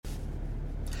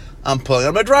I'm pulling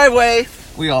up my driveway.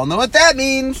 We all know what that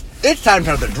means. It's time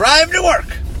for the drive to work.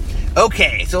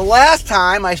 Okay, so last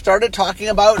time I started talking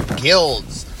about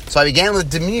guilds. So I began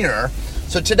with Dimir.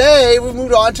 So today we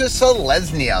moved on to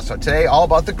Selesnya. So today all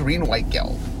about the Green-White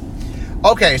Guild.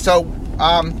 Okay, so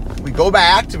we go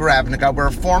back to Ravnica. We're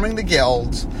forming the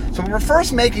guilds. So when we're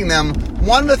first making them,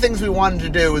 one of the things we wanted to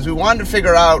do is we wanted to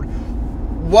figure out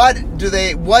what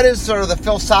is sort of the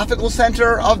philosophical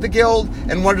center of the guild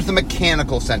and what is the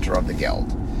mechanical center of the guild.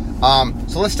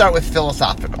 So let's start with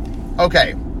philosophical.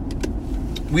 Okay,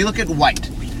 we look at white.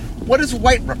 What does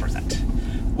white represent?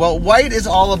 Well, white is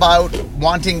all about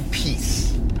wanting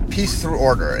peace. Peace through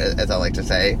order, as I like to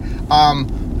say.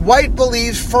 White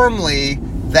believes firmly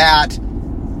that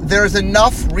there's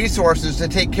enough resources to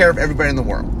take care of everybody in the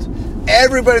world.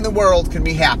 Everybody in the world can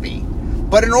be happy.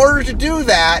 But in order to do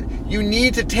that, you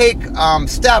need to take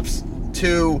steps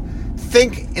to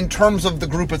think in terms of the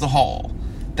group as a whole.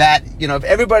 That, if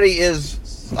everybody is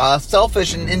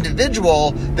selfish and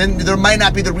individual, then there might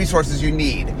not be the resources you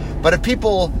need. But if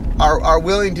people are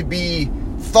willing to be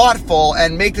thoughtful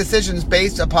and make decisions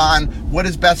based upon what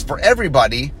is best for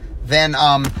everybody, then,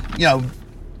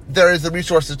 there is the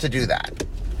resources to do that.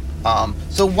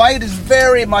 So white is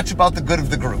very much about the good of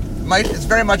the group. It's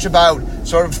very much about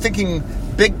sort of thinking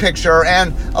big picture,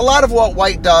 and a lot of what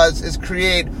white does is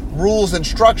create rules and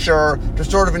structure to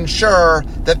sort of ensure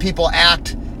that people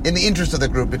act in the interest of the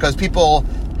group, because people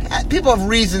have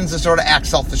reasons to sort of act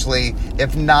selfishly,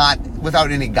 if not without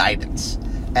any guidance.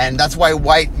 And that's why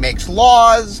white makes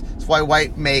laws. That's why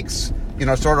white makes,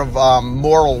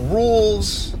 moral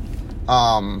rules.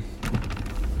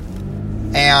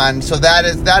 And so that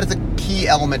is a key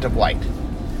element of white.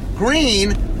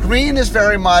 Green is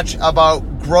very much about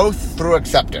growth through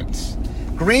acceptance.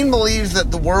 Green believes that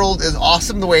the world is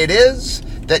awesome the way it is,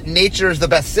 that nature is the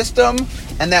best system,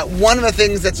 and that one of the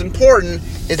things that's important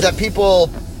is that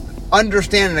people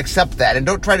understand and accept that, and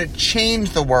don't try to change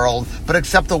the world, but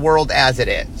accept the world as it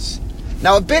is.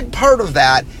 Now, a big part of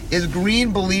that is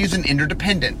Green believes in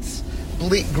interdependence.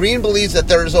 Green believes that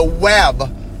there is a web,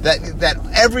 that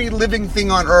every living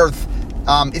thing on Earth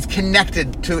is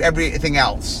connected to everything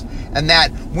else. And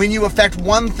that when you affect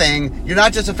one thing, you're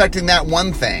not just affecting that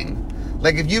one thing.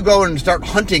 Like if you go and start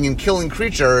hunting and killing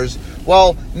creatures,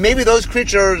 well, maybe those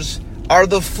creatures are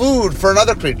the food for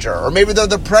another creature, or maybe they're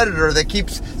the predator that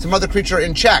keeps some other creature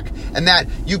in check, and that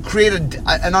you create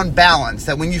an unbalance,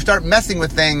 that when you start messing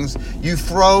with things, you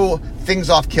throw things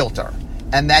off kilter,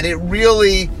 and that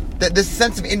that this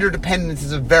sense of interdependence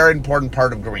is a very important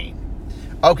part of green.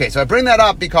 Okay, so I bring that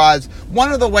up because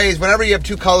one of the ways, whenever you have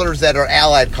two colors that are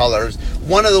allied colors,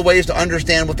 one of the ways to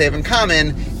understand what they have in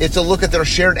common is to look at their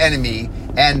shared enemy,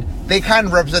 and they kind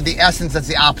of represent the essence that's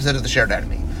the opposite of the shared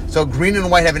enemy. So green and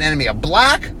white have an enemy of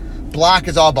black. Black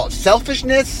is all about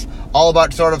selfishness, all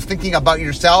about sort of thinking about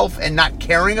yourself and not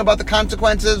caring about the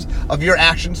consequences of your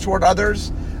actions toward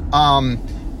others.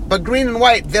 But green and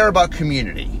white, they're about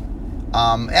community.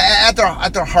 At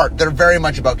their heart, they're very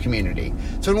much about community.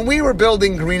 So when we were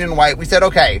building green and white, we said,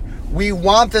 okay, we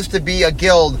want this to be a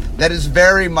guild that is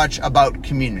very much about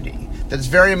community, that is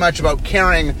very much about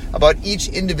caring about each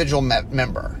individual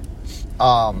member.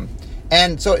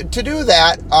 And so to do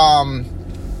that,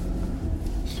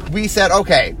 we said,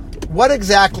 okay, what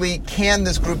exactly can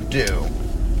this group do?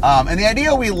 And the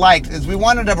idea we liked is we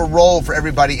wanted to have a role for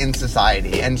everybody in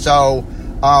society. And so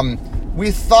we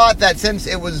thought that since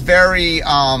it was very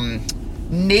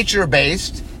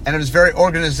nature-based and it was very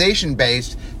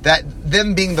organization-based, that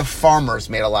them being the farmers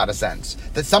made a lot of sense.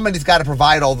 That somebody's got to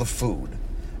provide all the food.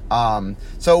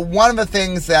 So one of the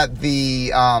things that the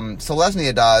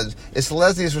Selesnya does is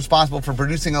Selesnya is responsible for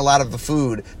producing a lot of the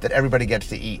food that everybody gets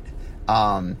to eat.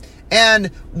 And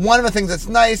one of the things that's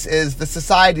nice is the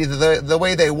society, the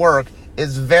way they work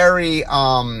is very,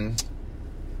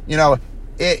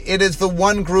 it is the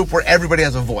one group where everybody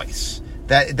has a voice.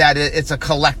 That it's a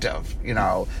collective,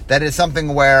 that is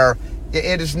something where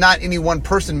it is not any one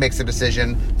person makes a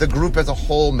decision, the group as a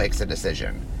whole makes a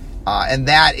decision. And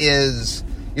that is,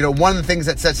 one of the things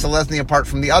that sets Selesnya apart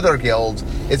from the other guilds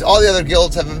is all the other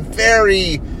guilds have a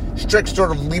very strict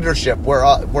sort of leadership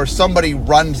where somebody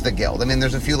runs the guild. I mean,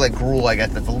 there's a few like Gruul, I guess,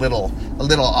 that's a little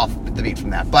off the beat from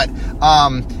that. But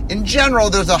in general,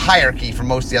 there's a hierarchy for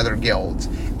most of the other guilds.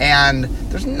 And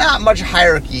there's not much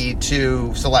hierarchy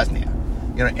to Selesnya.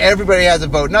 Everybody has a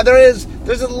vote. Now, there's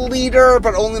a leader,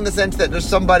 but only in the sense that there's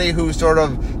somebody who sort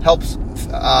of helps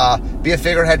be a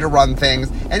figurehead to run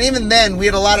things. And even then, we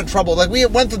had a lot of trouble. Like, we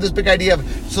went through this big idea of,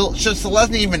 should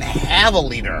Selesnya even have a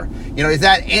leader? Is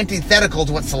that antithetical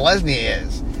to what Selesnya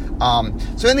is?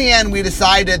 So in the end, we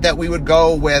decided that we would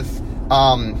go with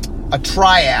a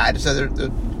triad. So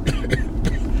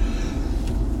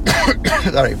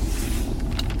sorry,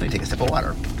 let me take a sip of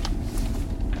water.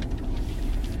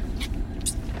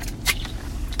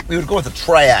 We would go with a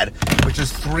triad, which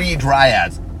is 3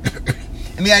 dryads.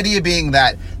 And the idea being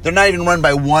that they're not even run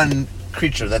by one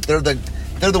creature, that they're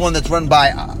the one that's run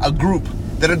by a group,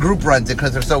 that a group runs it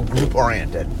because they're so group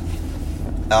oriented.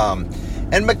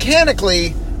 And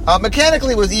mechanically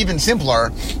was even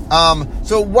simpler.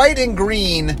 So white and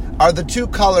green are the 2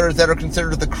 colors that are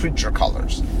considered the creature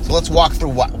colors. So let's walk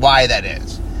through why that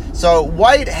is. So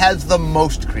white has the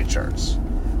most creatures.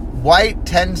 White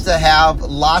tends to have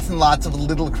lots and lots of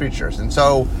little creatures. And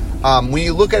so when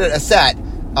you look at a set,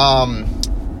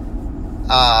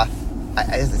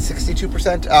 is it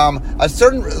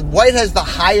 62%? White has the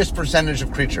highest percentage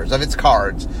of creatures of its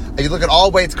cards. If you look at all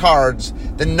White's cards,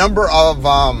 the number of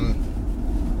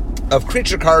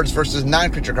creature cards versus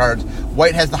non-creature cards,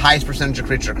 White has the highest percentage of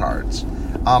creature cards.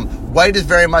 White is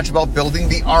very much about building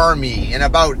the army and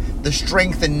about the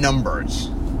strength in numbers.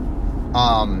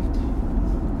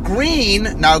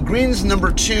 Green's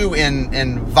number 2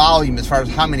 in volume as far as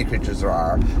how many creatures there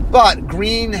are, but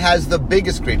green has the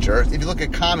biggest creatures. If you look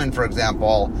at common, for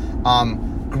example,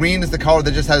 green is the color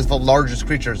that just has the largest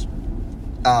creatures.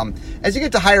 As you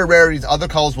get to higher rarities, other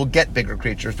colors will get bigger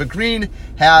creatures, but green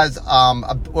has a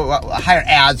higher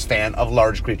ASFAN of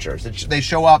large creatures. They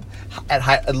show up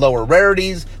at lower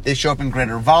rarities, they show up in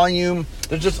greater volume.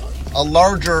 There's just a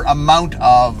larger amount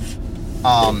of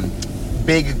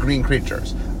big green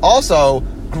creatures. Also,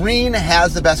 green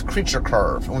has the best creature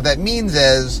curve. And what that means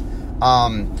is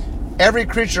every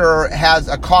creature has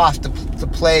a cost to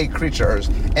play creatures,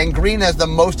 and green has the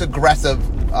most aggressive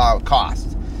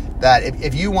cost. That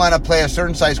if you want to play a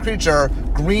certain size creature,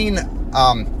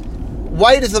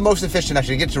 white is the most efficient.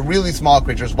 Actually, you get to really small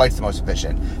creatures, white's the most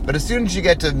efficient. But as soon as you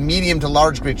get to medium to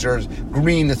large creatures,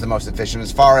 green is the most efficient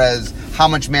as far as how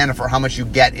much mana for how much you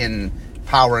get in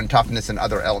power and toughness and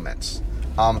other elements.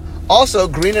 Also,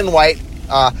 green and white,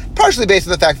 partially based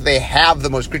on the fact that they have the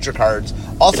most creature cards,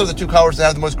 also the 2 colors that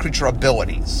have the most creature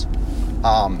abilities.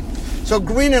 So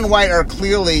green and white are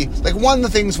clearly, like, one of the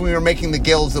things when we were making the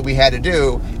guilds that we had to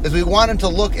do is we wanted to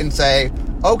look and say,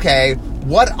 okay,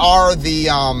 what are the,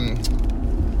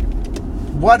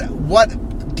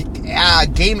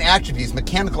 game attributes,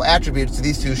 mechanical attributes do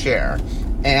these 2 share?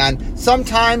 And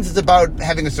sometimes it's about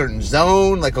having a certain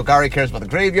zone, like Golgari cares about the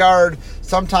graveyard.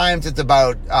 Sometimes it's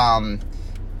about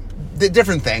the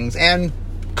different things. And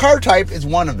card type is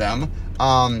one of them.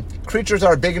 Creatures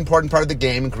are a big important part of the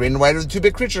game. Green and white are the 2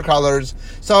 big creature colors.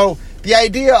 So the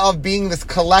idea of being this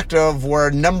collective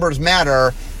where numbers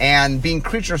matter and being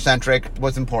creature-centric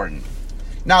was important.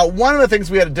 Now, one of the things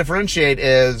we had to differentiate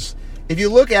is if you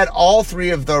look at all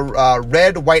 3 of the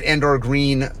red, white, and or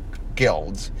green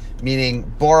guilds,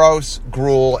 meaning Boros,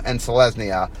 Gruul, and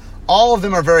Selesnya, all of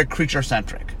them are very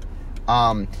creature-centric.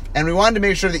 And we wanted to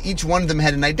make sure that each one of them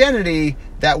had an identity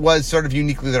that was sort of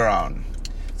uniquely their own.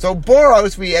 So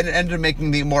Boros, we ended up making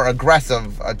the more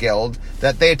aggressive guild,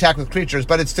 that they attack with creatures,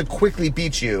 but it's to quickly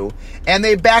beat you. And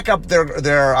they back up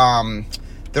their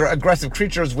aggressive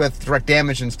creatures with direct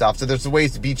damage and stuff, so there's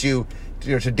ways to beat you,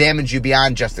 to damage you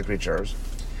beyond just the creatures.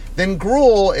 Then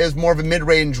Gruul is more of a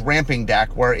mid-range ramping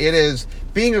deck, where it is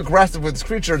being aggressive with its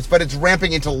creatures, but it's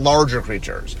ramping into larger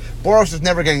creatures. Boros is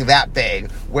never getting that big,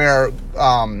 where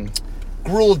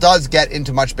Gruul does get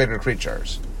into much bigger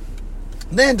creatures.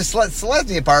 Then to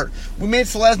Selesnya part, we made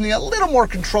Selesnya a little more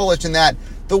control-ish in that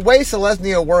the way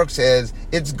Selesnya works is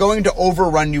it's going to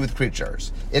overrun you with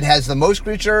creatures. It has the most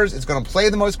creatures, it's going to play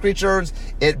the most creatures,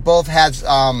 it both has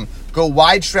go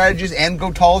wide strategies and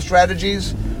go tall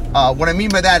strategies. What I mean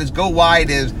by that is go wide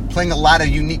is playing a lot of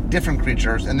unique different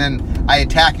creatures, and then I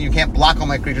attack and you can't block all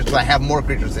my creatures because I have more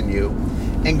creatures than you.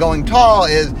 And going tall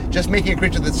is just making a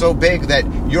creature that's so big that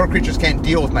your creatures can't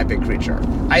deal with my big creature.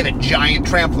 I have a giant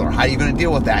trampler. How are you going to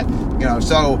deal with that?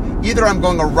 So either I'm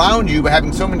going around you by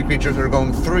having so many creatures, or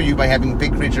going through you by having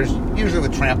big creatures, usually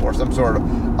with trample or some sort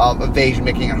of evasion,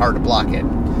 making it hard to block it.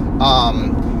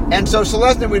 And so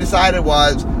Selesnya, we decided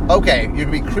was, okay, you're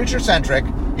going to be creature-centric,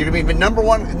 you're going to be the number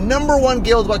one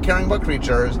guild about caring about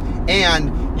creatures,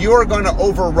 and you're going to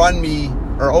overrun me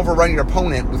or overrun your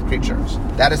opponent with creatures.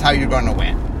 That is how you're going to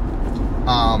win.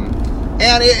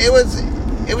 And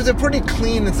it was a pretty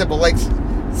clean and simple. Like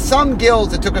some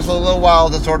guilds, it took us a little while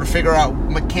to sort of figure out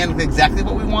mechanically exactly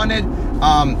what we wanted.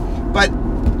 But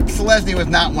Selesnya was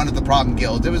not one of the problem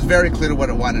guilds. It was very clear what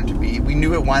it wanted to be. We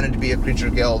knew it wanted to be a creature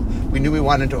guild. We knew we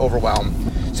wanted to overwhelm.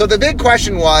 So the big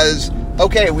question was,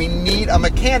 okay, we need a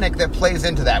mechanic that plays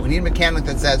into that. We need a mechanic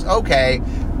that says, okay,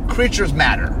 creatures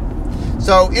matter.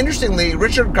 So, interestingly,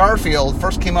 Richard Garfield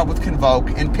first came up with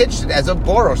Convoke and pitched it as a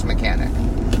Boros mechanic.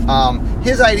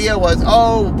 His idea was,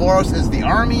 Boros is the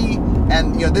army,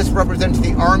 and this represents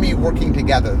the army working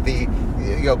together. The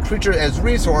creature as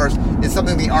resource is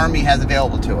something the army has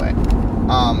available to it.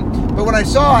 But when I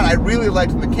saw it, I really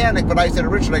liked the mechanic, but I said to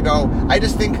Richard, I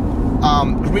just think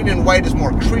green and white is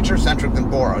more creature-centric than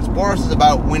Boros. Boros is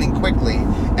about winning quickly,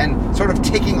 and sort of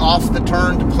taking off the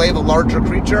turn to play the larger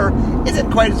creature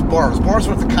isn't quite as Boros. Boros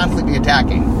wants to constantly be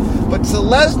attacking. But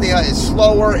Selesnya is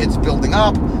slower, it's building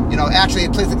up. Actually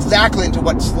it plays exactly into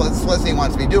what Selesnya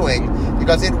wants to be doing,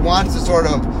 because it wants to sort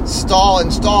of stall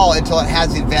until it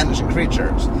has the advantage in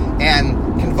creatures.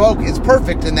 And Convoke is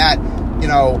perfect in that,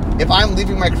 if I'm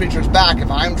leaving my creatures back, if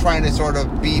I'm trying to sort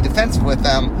of be defensive with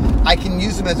them, I can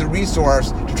use them as a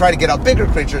resource to try to get out bigger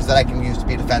creatures that I can use to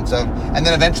be defensive, and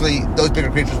then eventually those bigger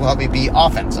creatures will help me be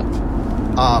offensive.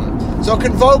 So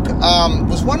Convoke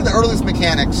was one of the earliest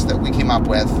mechanics that we came up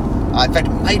with. In fact,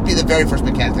 it might be the very first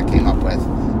mechanic that came up with.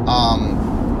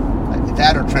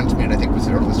 That or Transmute, I think, was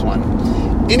the earliest one.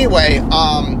 Anyway,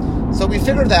 so we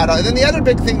figured that out. And then the other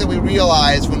big thing that we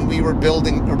realized when we were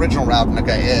building original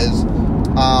Ravnica is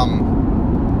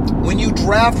when you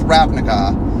draft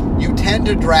Ravnica, you tend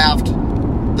to draft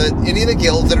any of the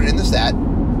guilds that are in the set.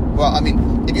 Well,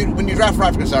 when you draft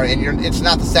Ravnica, and it's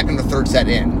not the second or third set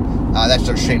in. That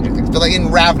starts changing things. But like in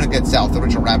Ravnica itself, the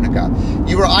original Ravnica,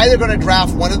 you were either going to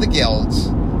draft one of the guilds,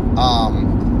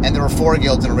 and there were 4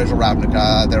 guilds in original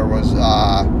Ravnica. There was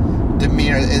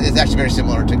Dimir. It's actually very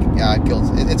similar to guilds.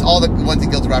 It's all the ones in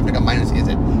Guilds of Ravnica minus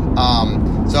Izzet.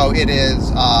 So it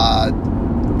is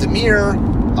Dimir,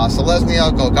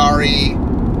 Selesnya, Golgari,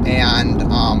 and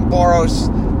Boros.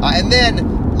 And then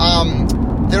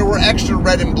there were extra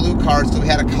red and blue cards, so we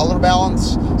had a color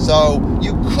balance. So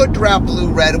you could draft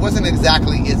blue-red. It wasn't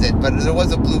exactly Izzet, but there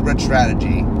was a blue-red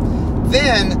strategy.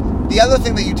 Then the other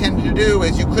thing that you tended to do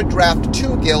is you could draft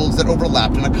 2 guilds that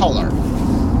overlapped in a color.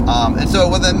 And so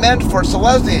what that meant for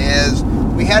Selesnya is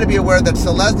we had to be aware that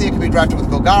Selesnya could be drafted with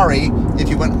Golgari if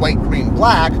you went white, green,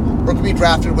 black, or it could be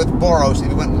drafted with Boros if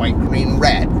you went white, green,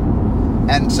 red.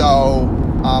 And so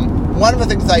one of the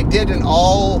things I did in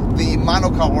all the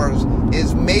monocolors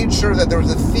is made sure that there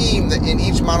was a theme that in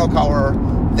each monocolor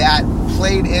that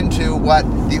played into what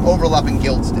the overlapping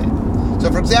guilds did. So,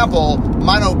 for example,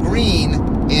 mono green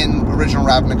in original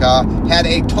Ravnica had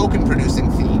a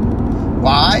token-producing theme.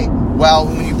 Why? Well,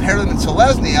 when you pair them in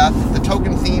Selesnya, the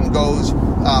token theme goes,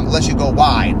 lets you go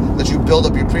wide, lets you build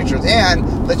up your creatures,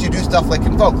 and lets you do stuff like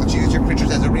Convoke, lets you use your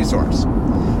creatures as a resource.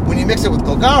 When you mix it with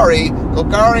Golgari,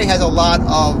 Golgari has a lot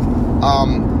of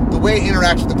the way it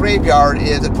interacts with the graveyard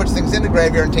is it puts things in the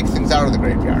graveyard and takes things out of the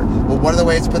graveyard. Well, one of the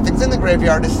ways to put things in the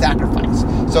graveyard is sacrifice.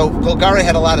 So Golgari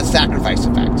had a lot of sacrifice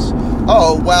effects.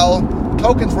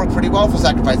 Tokens work pretty well for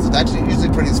sacrifices. It's actually usually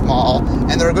pretty small,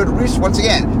 and they're a good resource. Once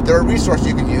again, they're a resource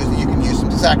you can use, and you can use them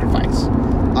to sacrifice.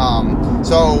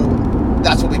 So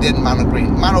that's what we did in mono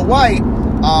green. Mono white,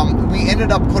 we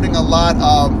ended up putting a lot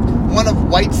of, one of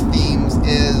white's themes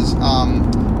is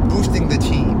boosting the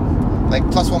team. Like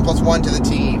 +1/+1 to the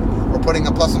team, or putting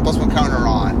a +1/+1 counter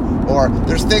on, or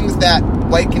there's things that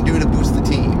white can do to boost the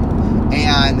team.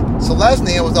 And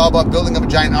Selesnya was all about building up a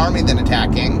giant army then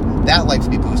attacking. That likes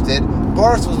to be boosted.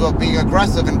 Boros was about being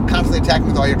aggressive and constantly attacking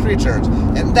with all your creatures,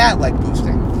 and that liked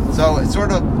boosting. So it's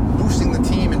sort of boosting the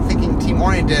team and thinking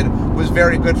team-oriented was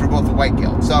very good for both the white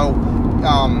guild. So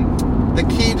the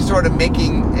key to sort of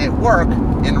making it work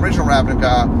in original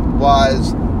Ravnica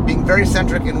was being very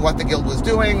centric in what the guild was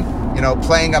doing,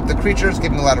 playing up the creatures,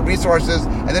 giving a lot of resources,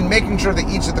 and then making sure that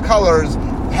each of the colors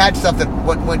had stuff that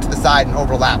went to the side and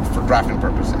overlapped for drafting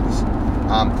purposes.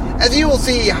 As you will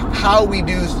see, how we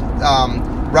do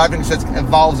Ravnica sets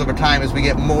evolves over time as we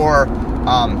get more,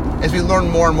 as we learn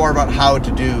more and more about how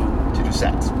to do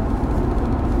sets.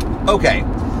 Okay,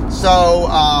 so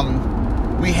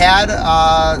we had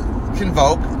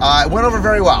Convoke. It went over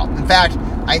very well. In fact,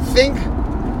 I think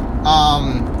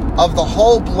of the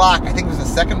whole block, I think it was the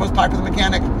second most popular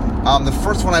mechanic. The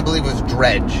first one, I believe, was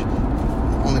Dredge,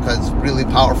 only because really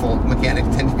powerful mechanics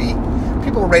tend to be,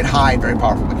 people rate high very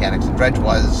powerful mechanics, and Dredge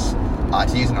was,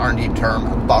 to use an R&D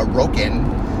term, broken.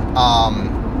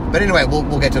 But anyway,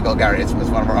 we'll get to Golgari. It's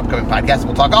one of our upcoming podcasts, and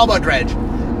we'll talk all about Dredge.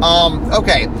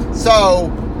 Okay, so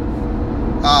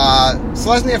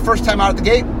Selesnya, first time out of the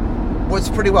gate, was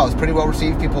pretty well. It was pretty well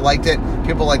received. People liked it.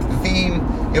 People liked the theme.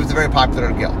 It was a very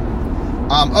popular guild.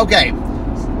 Okay,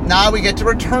 now we get to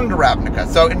Return to Ravnica.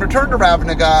 So in Return to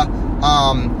Ravnica,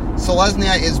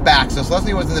 Selesnya is back. So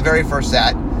Selesnya was in the very first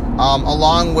set,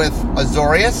 along with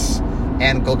Azorius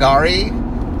and Golgari,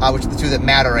 which are the two that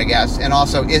matter, I guess, and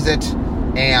also Izzet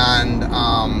and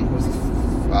who was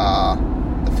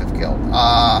the fifth guild?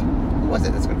 Who was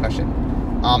it? That's a good question.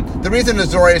 The reason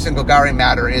Azorius and Golgari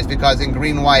matter is because in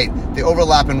green-white, the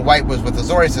overlap in white was with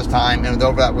Azorius this time, and the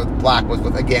overlap with black was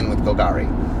with Golgari.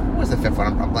 What was the fifth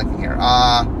one? I'm blanking here.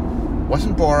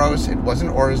 Wasn't Boros, it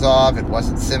wasn't Orzhov, it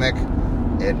wasn't Simic,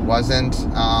 it wasn't,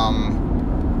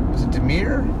 was it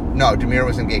Dimir? No, Dimir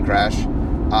was in Gatecrash.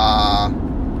 I'm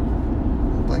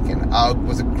blanking.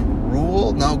 Was it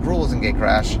Gruul? No, Gruul was in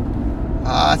Gatecrash.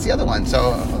 That's the other one.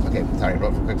 So, okay, sorry,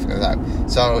 real quick, figure that out.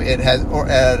 So it has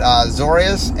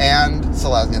Azorius and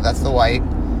Selesnya, that's the white,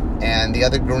 and the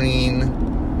other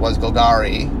green was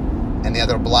Golgari, and the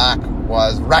other black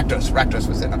was Rakdos. Rakdos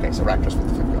was in. Okay, so Rakdos was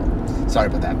the fifth guild. Sorry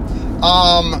about that.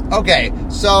 Okay,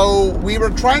 so we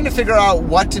were trying to figure out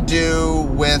what to do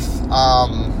with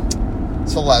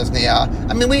Selesnya.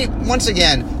 I mean, once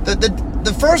again,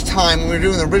 the first time when we were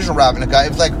doing the original Ravnica, it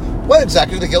was like, what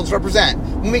exactly do the guilds represent?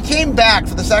 When we came back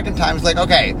for the second time, it's like,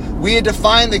 okay, we had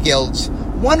defined the guilds.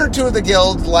 One or two of the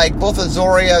guilds, like both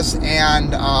Azorius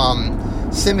and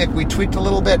Simic, we tweaked a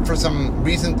little bit for some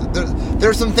reasons. There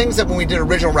are some things that when we did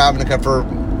original Ravnica for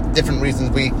different reasons,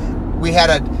 we had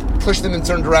to push them in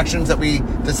certain directions that we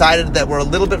decided that were a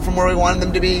little bit from where we wanted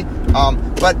them to be.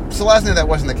 But Selesnya, that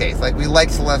wasn't the case. Like, we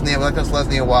liked Selesnya, we liked what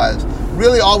Selesnya was.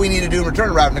 Really, all we needed to do in Return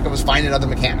to Ravnica was find another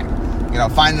mechanic. You know,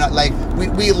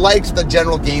 we liked the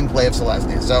general gameplay of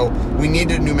Selesnya, so we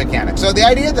needed a new mechanic. So the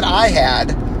idea that I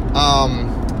had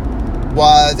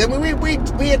was,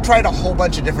 and we had tried a whole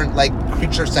bunch of different, like,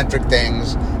 creature-centric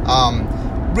things.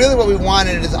 Really what we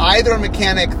wanted is either a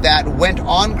mechanic that went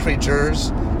on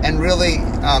creatures and really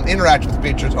interacted with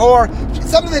creatures, or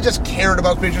something that just cared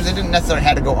about creatures. It didn't necessarily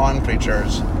have to go on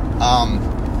creatures.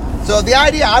 So the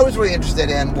idea I was really interested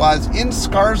in was, in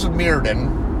Scars of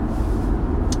Mirrodin,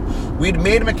 we'd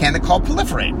made a mechanic called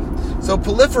Proliferate. So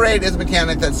Proliferate is a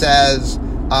mechanic that says,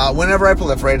 whenever I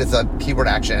proliferate, it's a keyword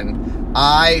action,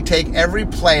 I take every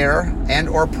player and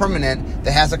or permanent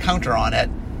that has a counter on it,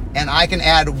 and I can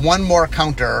add one more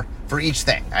counter for each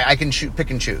thing. I can pick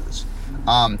and choose.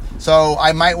 So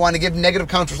I might want to give negative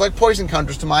counters, like poison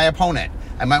counters, to my opponent.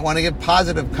 I might want to give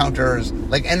positive counters,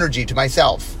 like energy, to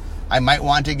myself. I might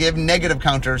want to give negative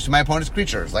counters to my opponent's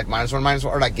creatures, like -1,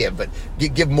 or not give, but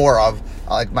give more of,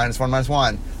 like -1,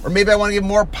 -1. Or maybe I want to give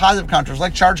more positive counters,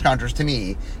 like charge counters to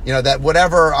me. You know, that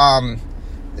whatever,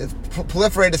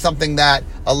 Proliferate is something that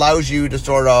allows you to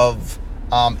sort of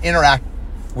interact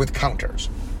with counters.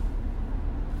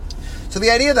 So the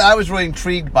idea that I was really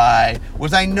intrigued by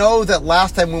was, I know that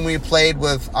last time when we played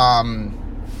with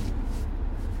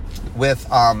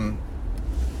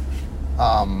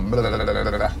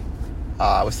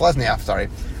Selesnya, sorry.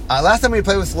 Last time we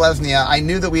played with Selesnya, I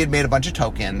knew that we had made a bunch of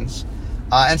tokens.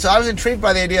 And so I was intrigued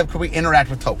by the idea of, could we interact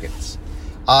with tokens?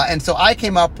 And so I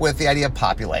came up with the idea of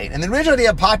Populate. And the original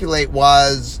idea of Populate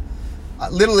was,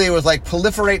 literally, it was like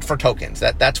proliferate for tokens.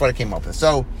 That's what I came up with.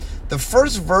 So the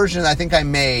first version I think I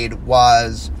made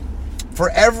was, for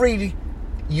every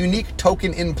unique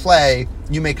token in play,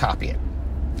 you may copy it.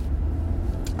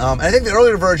 And I think the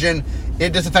earlier version,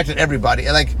 it just affected everybody.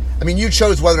 Like, I mean, you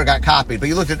chose whether it got copied, but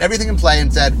you looked at everything in play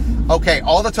and said, okay,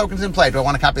 all the tokens in play, do I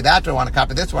want to copy that? Do I want to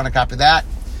copy this? Do I want to copy that?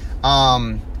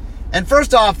 And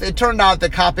first off, it turned out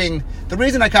that copying, the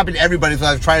reason I copied everybody is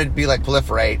I was trying to be like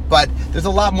Proliferate, but there's a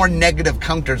lot more negative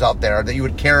counters out there that you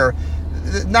would care.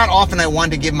 Not often I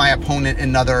wanted to give my opponent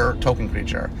another token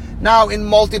creature. Now, in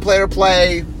multiplayer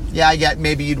play, yeah, I get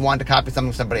maybe you'd want to copy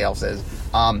something somebody else's.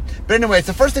 But anyways,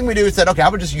 the first thing we do is said, okay, how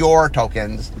about just your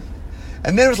tokens?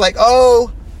 And then it was like,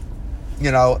 oh,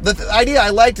 you know, the idea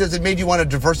I liked is it made you want to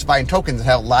diversify in tokens and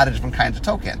have a lot of different kinds of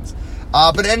tokens.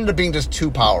 But it ended up being just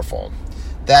too powerful.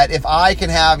 That if I can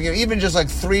have, you know, even just like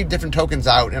 3 different tokens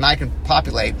out and I can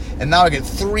populate, and now I get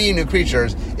 3 new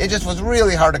creatures, it just was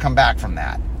really hard to come back from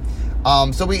that.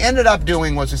 So we ended up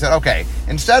doing was we said, okay,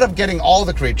 instead of getting all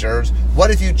the creatures, what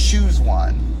if you choose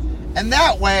one? And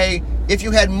that way, if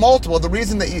you had multiple, the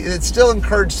reason that it still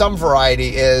encouraged some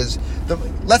variety is,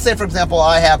 let's say, for example,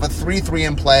 I have a 3/3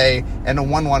 in play and a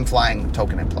 1/1 flying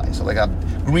token in play. So like a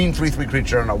green 3/3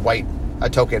 creature and a white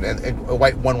token, a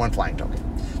white 1/1 flying token.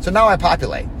 So now I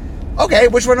populate. Okay,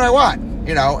 which one do I want?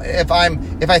 You know, if I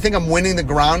think I'm winning the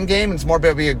ground game and it's more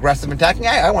about being aggressive attacking,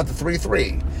 I want the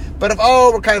 3/3. But if,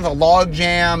 we're kind of a log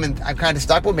jam and I'm kind of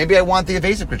stuck, well, maybe I want the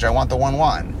evasive creature. I want the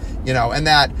 1/1. You know, and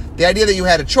that the idea that you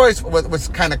had a choice was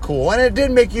kind of cool, and it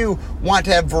did make you want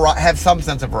to have some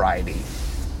sense of variety.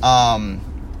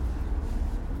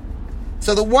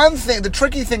 So the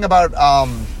tricky thing about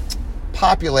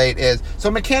Populate is,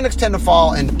 so mechanics tend to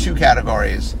fall in 2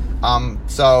 categories.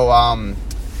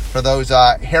 for those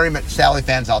Harry Met Sally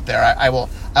fans out there, I will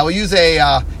use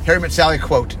a Harry Met Sally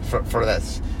quote for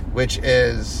this, which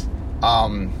is,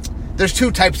 there's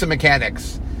two types of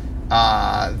mechanics.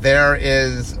 There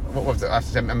is, what was it?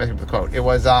 I'm messing with the quote. It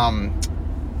was,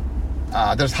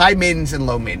 there's high maintenance and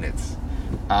low maintenance.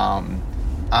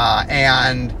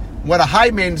 And what a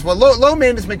high maintenance, low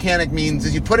maintenance mechanic means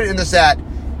is you put it in the set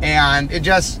and it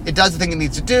does the thing it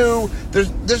needs to do.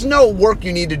 There's no work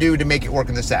you need to do to make it work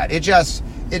in the set. It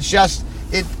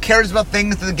cares about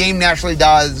things that the game naturally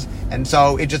does, and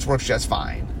so it just works just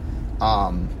fine.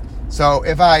 So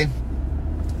if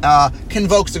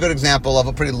Convoke's a good example of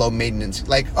a pretty low maintenance.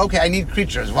 Like, okay, I need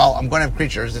creatures. Well, I'm going to have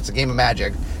creatures. It's a game of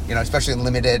Magic, especially in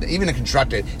Limited, even in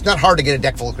Constructed. It's not hard to get a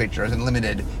deck full of creatures. In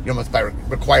Limited, you're almost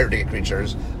required to get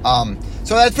creatures.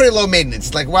 So that's pretty low maintenance.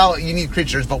 It's like, well, you need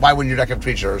creatures, but why wouldn't your deck have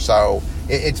creatures? So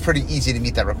it's pretty easy to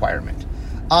meet that requirement.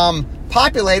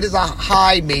 Populate is a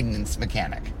high maintenance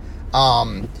mechanic.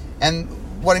 And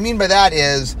what I mean by that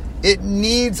is it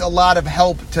needs a lot of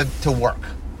help to work.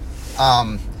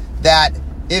 That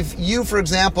if you, for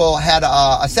example, had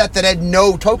a set that had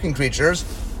no token creatures,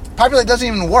 Populate doesn't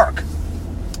even work.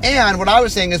 And what I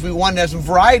was saying is we wanted to have some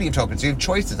variety of tokens. So you have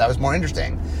choices. That was more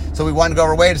interesting. So we wanted to go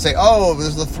our way to say, oh,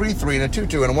 there's a 3/3 and a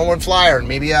 2/2 and a 1/1 flyer and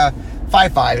maybe a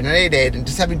 5/5 and an 8/8 and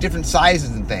just having different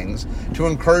sizes and things to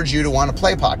encourage you to want to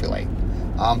play Populate.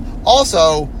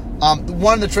 Also,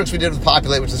 one of the tricks we did with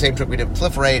Populate, which is the same trick we did with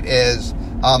Proliferate, is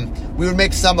we would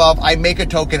make I make a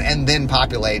token and then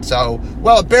populate. So,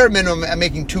 well, at bare minimum, I'm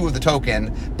making 2 of the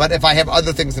token, but if I have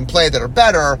other things in play that are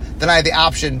better, then I have the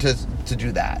option to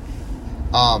do that.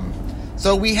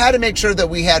 So we had to make sure that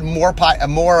we had more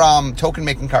token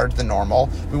making cards than normal.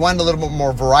 We wanted a little bit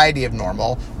more variety of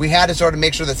normal. We had to sort of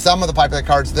make sure that some of the Populate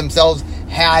cards themselves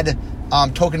had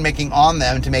token making on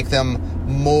them to make them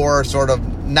more sort of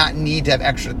not need to have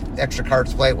extra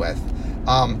cards to play with.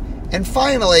 And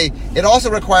finally, it also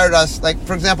required us, like,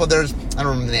 for example, I don't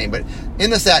remember the name, but in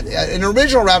the set, in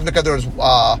original Ravnica, there was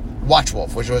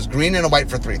Watchwolf, which was green and a white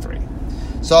for 3/3.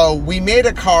 So we made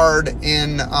a card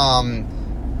in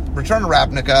Return to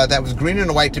Ravnica that was green and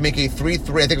a white to make a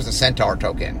 3/3, I think it was a Centaur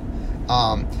token.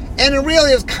 And it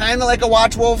really is kind of like a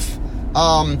Watchwolf.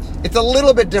 It's a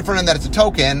little bit different in that it's a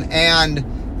token, and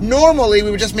normally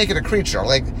we would just make it a creature.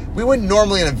 Like, we wouldn't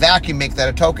normally in a vacuum make that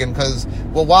a token, because,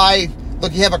 well, why?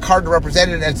 Look, you have a card to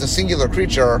represent it as a singular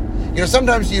creature.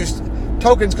 Sometimes you use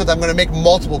tokens because I'm going to make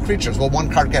multiple creatures. Well, one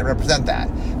card can't represent that.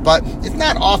 But it's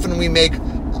not often we make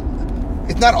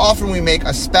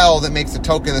a spell that makes a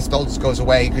token, the spell just goes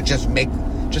away. You could just make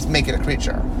it a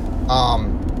creature.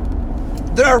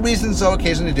 There are reasons, though,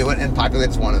 occasionally to do it, and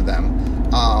Populate is one of them.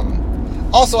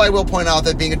 Also, I will point out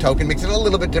that being a token makes it a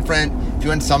little bit different. If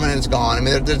you unsummon it, it's gone. I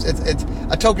mean,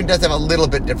 a token does have a little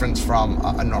bit difference from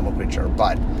a normal creature,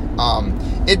 but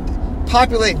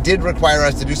Populate did require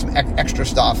us to do some extra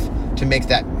stuff to make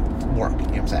that work. You know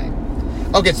what I'm saying?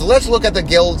 Okay, so let's look at the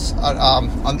guilds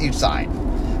on each side.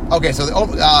 Okay, so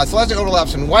Celestia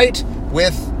overlaps in white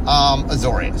with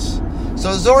Azorius.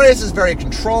 So Azorius is very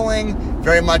controlling,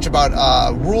 very much about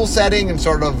rule setting, and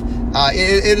sort of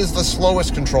it is the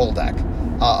slowest control deck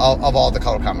of all the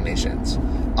color combinations.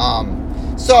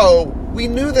 So we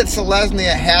knew that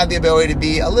Selesnya had the ability to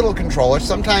be a little controller.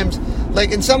 Sometimes,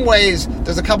 like, in some ways,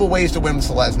 there's a couple ways to win with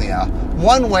Selesnya.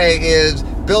 One way is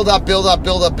build up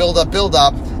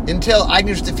until I can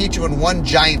just defeat you in one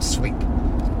giant sweep.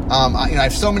 I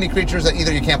have so many creatures that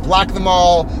either you can't block them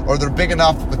all, or they're big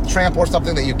enough with tramp or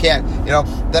something that you can't.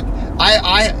 That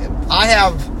I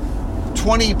have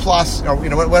 20 plus, or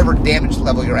whatever damage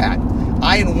level you're at.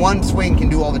 I in one swing can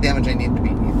do all the damage I need to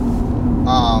beat you.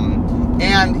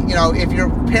 And if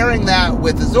you're pairing that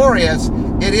with Azorius,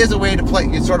 it is a way to play.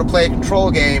 You sort of play a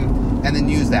control game and then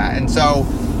use that. And so,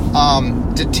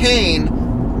 Detain,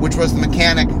 which was the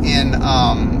mechanic in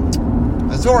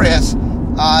Azorius,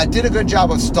 did a good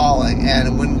job of stalling.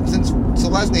 And since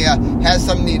Selesnya has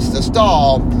some needs to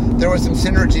stall, there was some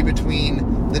synergy between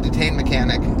the Detain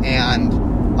mechanic and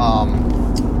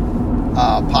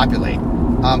Populate.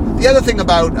 The other thing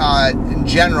about in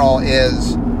general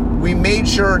is we made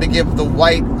sure to give the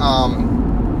white,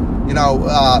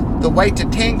 the white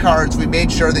Detain cards. We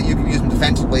made sure that you could use them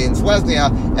defensively in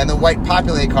Selesnya, and the white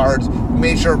Populate cards we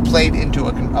made sure played into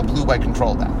a blue-white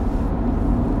control deck.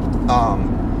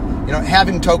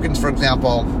 Having tokens, for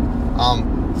example,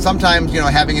 sometimes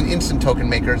having an instant token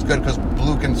maker is good because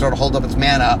blue can sort of hold up its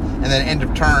mana, and then end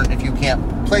of turn, if you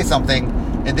can't play something,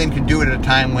 it then can do it at a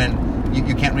time when you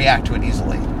can't react to it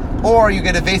easily. Or you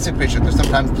get evasive creature, because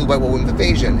sometimes blue-white will win with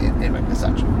evasion and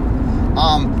such.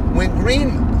 When green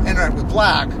interact with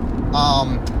black,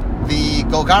 the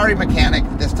Golgari mechanic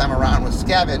this time around was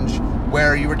Scavenge,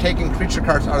 where you were taking creature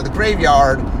cards out of the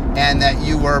graveyard and that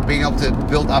you were being able to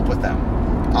build up with them.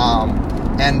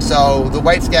 And so the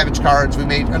white Scavenge cards the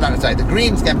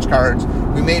green Scavenge cards,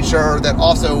 we made sure that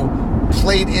also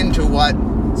played into what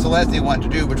Selesnya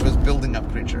wanted to do, which was building up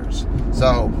creatures.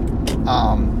 So,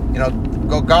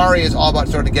 Golgari is all about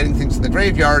sort of getting things in the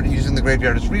graveyard, using the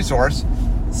graveyard as resource.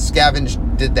 Scavenge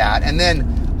did that. And then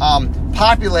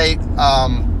Populate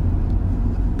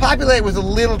was a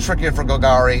little trickier for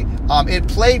Golgari. It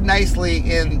played nicely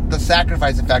in the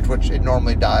sacrifice effect, which it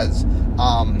normally does.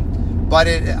 But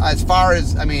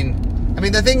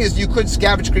the thing is, you could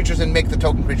scavenge creatures and make the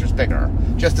token creatures bigger.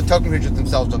 Just the token creatures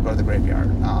themselves don't go to the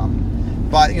graveyard.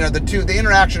 But the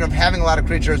interaction of having a lot of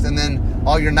creatures and then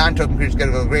all your non-token creatures get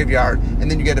to go to the graveyard, and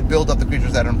then you get to build up the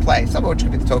creatures that are in play, some of which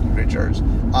could be the token creatures,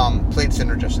 played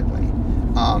synergistically.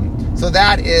 So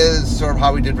that is sort of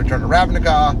how we did Return to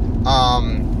Ravnica.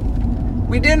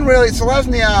 We didn't really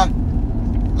Selesnya.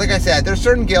 Like I said, there's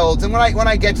certain guilds, and when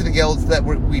I get to the guilds that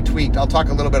we tweaked, I'll talk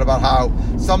a little bit about how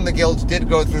some of the guilds did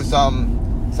go through some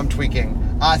tweaking.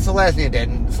 Selesnya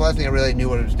didn't. Selesnya really knew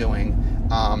what it was doing.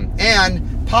 And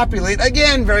Populate,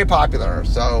 again, very popular.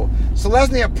 So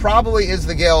Selesnya probably is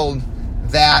the guild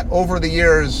that, over the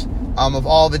years of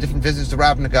all the different visits to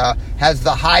Ravnica, has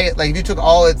the highest, like if you took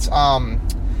all its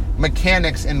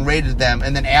mechanics and rated them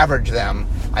and then averaged them,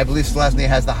 I believe Selesnya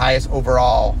has the highest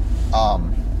overall.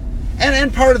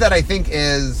 And part of that, I think,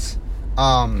 is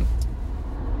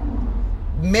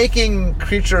making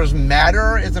creatures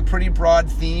matter is a pretty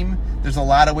broad theme. There's a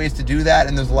lot of ways to do that,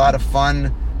 and there's a lot of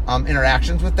fun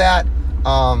interactions with that.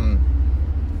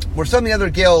 Where some of the other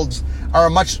guilds are a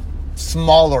much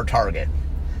smaller target.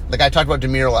 Like I talked about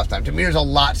Dimir last time. Dimir's a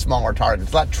lot smaller target.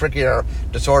 It's a lot trickier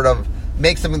to sort of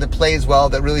make something that plays well,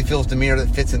 that really feels Dimir,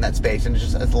 that fits in that space, and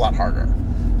it's a lot harder.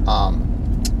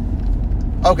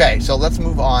 Okay, so let's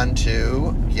move on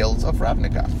to Guilds of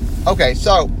Ravnica. Okay,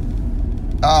 so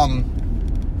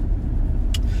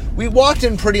we walked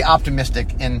in pretty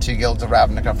optimistic into Guilds of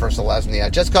Ravnica for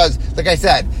Selesnya, just because, like I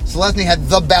said, Selesnya had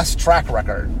the best track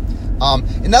record.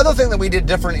 Another thing that we did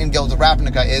different in Guilds of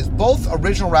Ravnica is both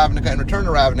Original Ravnica and Return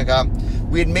to Ravnica,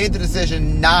 we had made the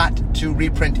decision not to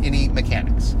reprint any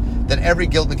mechanics, that every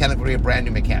guild mechanic would be a brand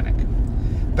new mechanic.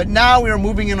 But now we are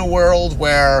moving in a world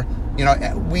where,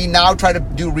 we now try to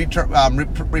do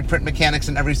reprint mechanics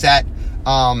in every set.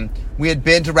 We had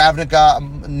been to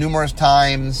Ravnica numerous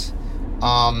times.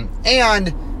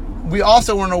 And we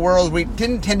also were in a world where we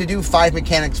didn't tend to do 5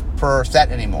 mechanics per set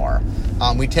anymore.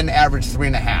 We tend to average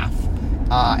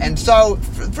 3.5. And so,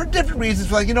 for different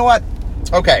reasons, we're like, you know what?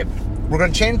 Okay, we're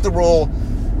going to change the rule.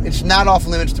 It's not off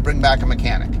limits to bring back a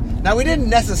mechanic. Now, we didn't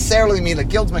necessarily mean a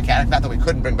guild mechanic, not that we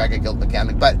couldn't bring back a guild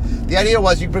mechanic, but the idea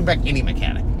was you could bring back any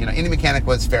mechanic. Any mechanic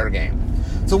was fair game.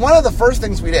 So one of the first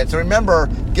things we did, so remember,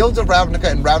 Guilds of Ravnica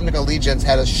and Ravnica Allegiance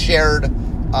had a shared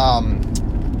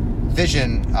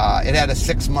vision. It had a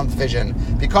 6-month vision,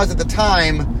 because at the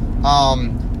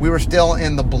time, we were still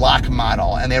in the block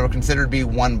model, and they were considered to be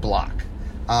one block.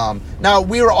 Now,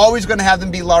 we were always going to have them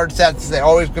be large sets. They're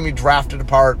always going to be drafted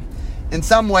apart. In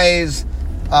some ways,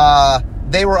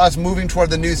 they were us moving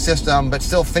toward the new system, but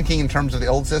still thinking in terms of the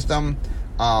old system.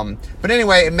 But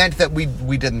anyway, it meant that we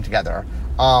did them together.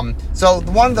 So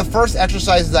one of the first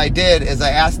exercises I did is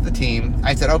I asked the team,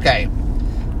 I said, okay,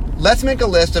 let's make a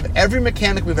list of every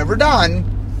mechanic we've ever done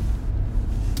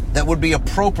that would be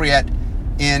appropriate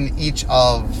in each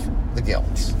of the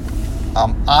guilds.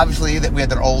 Obviously, that we had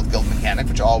their old guild mechanic,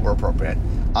 which all were appropriate.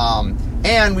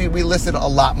 And we listed a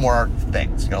lot more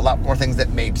things, a lot more things that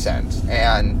made sense.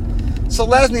 And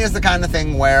Selesnya is the kind of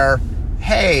thing where,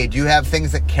 hey, do you have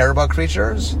things that care about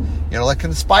creatures? Like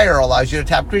Conspire allows you to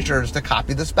tap creatures to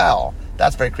copy the spell.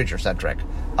 That's very creature-centric.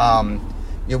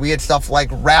 We had stuff like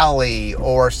Rally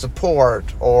or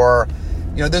Support, or,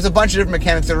 there's a bunch of different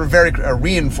mechanics that are very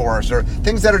Reinforce, or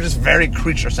things that are just very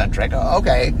creature-centric.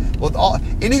 Okay, well,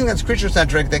 anything that's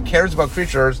creature-centric that cares about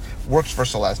creatures works for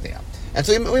Selesnya. And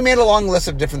so we made a long list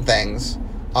of different things.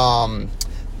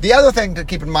 The other thing to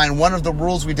keep in mind, one of the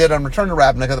rules we did on Return to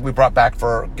Ravnica that we brought back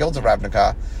for Guilds of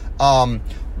Ravnica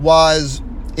was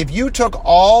if you took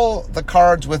all the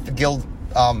cards with the guild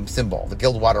symbol, the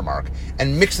guild watermark,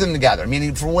 and mixed them together,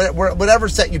 meaning from whatever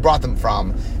set you brought them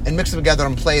from, and mixed them together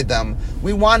and played them,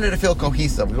 we wanted it to feel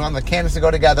cohesive. We want the mechanics to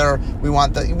go together. You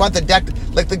want the deck,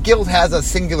 like the guild has a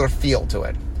singular feel to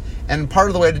it. And part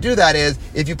of the way to do that is,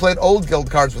 if you played old guild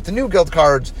cards with the new guild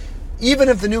cards, even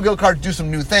if the new guild cards do some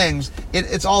new things,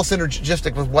 it's all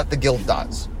synergistic with what the guild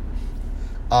does.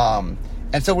 And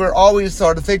so we're always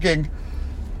sort of thinking,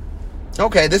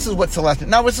 okay, this is what Selesnya...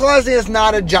 Now, with Selesnya, is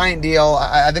not a giant deal.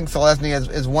 I think Selesnya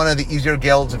is one of the easier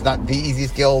guilds, if not the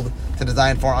easiest guild to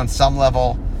design for on some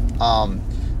level.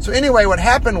 So anyway, what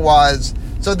happened was...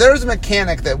 So there's a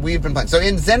mechanic that we've been playing. So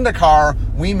in Zendikar,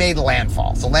 we made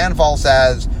landfall. So landfall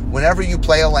says, whenever you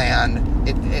play a land,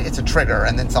 it's a trigger,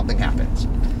 and then something happens.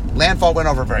 Landfall went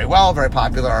over very well, very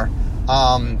popular.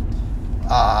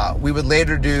 We would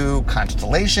later do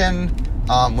Constellation,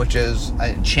 which is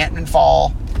an enchantment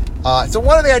fall. So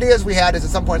one of the ideas we had is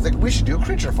at some point, it's like, we should do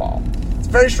Creature Fall. It's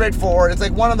very straightforward. It's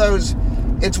like one of those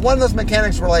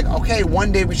mechanics where like, okay,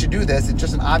 one day we should do this. It's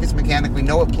just an obvious mechanic. We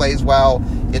know it plays well.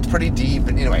 It's pretty deep.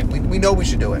 And anyway, we know we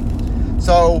should do it.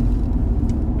 So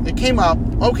it came up,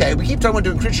 okay, we keep talking about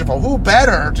doing Creature Fall. Who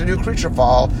better to do Creature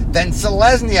Fall than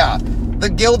Selesnya, the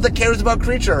guild that cares about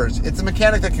creatures? It's a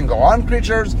mechanic that can go on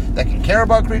creatures, that can care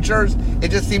about creatures.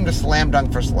 It just seemed a slam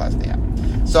dunk for Selesnya.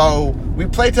 So we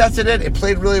play tested it. It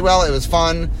played really well. It was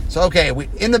fun. So okay,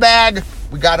 in the bag,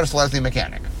 we got our Selesnya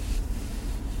mechanic.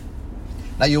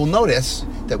 Now you'll notice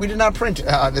that we did not print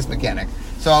this mechanic.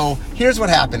 So here's what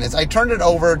happened: is I turned it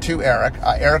over to Eric.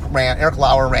 Eric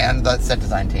Lauer ran the set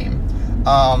design team.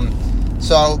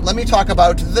 So let me talk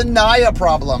about the Naya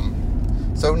problem.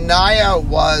 So Naya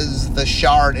was the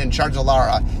shard in Shards of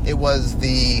Alara. It was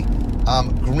the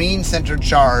green-centered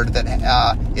shard that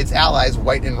its allies,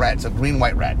 white and red. So green,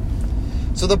 white, red.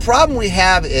 So the problem we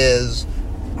have is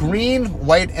green,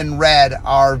 white, and red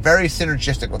are very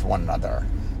synergistic with one another.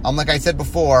 Like I said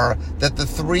before, that the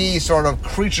three sort of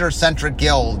creature-centric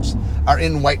guilds are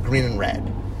in white, green, and red.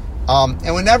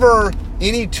 And whenever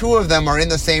any two of them are in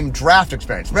the same draft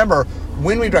experience, remember,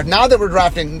 when we draft, now that we're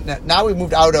drafting, now we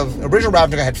moved out of, original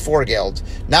Ravnica had 4 guilds.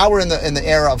 Now we're in the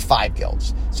era of 5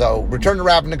 guilds. So Return to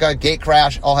Ravnica,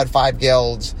 Gatecrash all had 5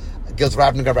 guilds. Guilds of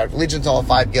Ravnica, Ravnica Legions all have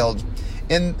 5 guilds.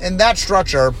 In that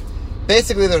structure,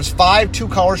 basically there's 5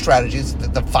 2-color strategies,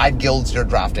 the 5 guilds you're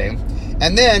drafting,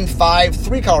 and then 5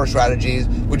 3-color strategies,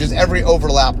 which is every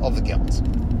overlap of the guilds.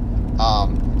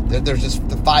 There's just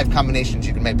the 5 combinations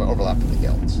you can make by overlapping the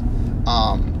guilds.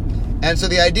 And so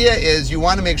the idea is you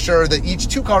want to make sure that each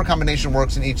 2-color combination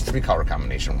works and each 3-color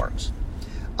combination works.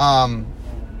 The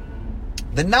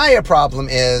Naya problem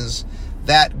is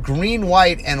that green,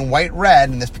 white, and white, red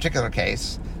in this particular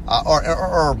case,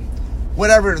 or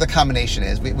whatever the combination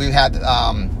is. We've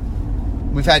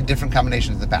had different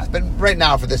combinations in the past, but right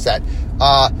now for this set,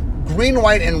 green,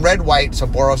 white, and red, white, so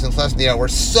Boros and Selesnya, were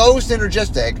so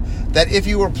synergistic that if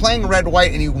you were playing red,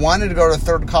 white, and you wanted to go to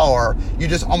the 3rd color, you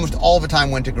just almost all the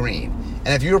time went to green.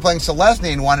 And if you were playing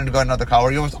Selesnya and wanted to go to another color,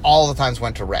 you almost all the times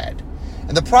went to red.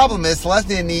 And the problem is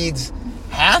Selesnya needs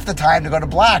half the time to go to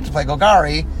black to play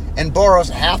Golgari, and Boros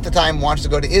half the time wants to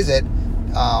go to Izzet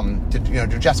to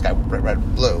do Jeskai,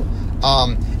 red, blue.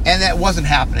 And that wasn't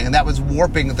happening, and that was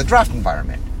warping the draft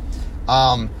environment.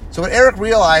 So what Eric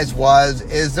realized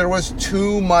is there was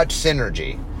too much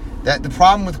synergy. That the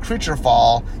problem with Creature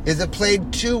Fall is it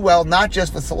played too well, not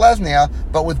just with Selesnya,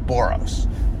 but with Boros.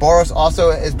 Boros also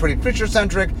is pretty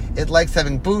creature-centric. It likes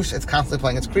having boosts. It's constantly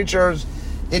playing its creatures.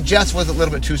 It just was a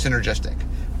little bit too synergistic.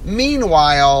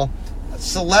 Meanwhile,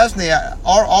 Selesnya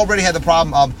already had the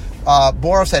problem of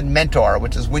Boros had Mentor,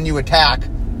 which is when you attack,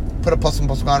 put a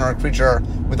 +1/+1 on a creature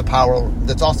with a power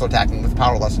that's also attacking with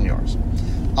power less than yours.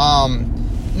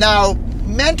 Now,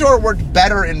 Mentor worked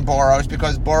better in Boros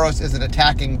because Boros is an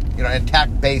attacking,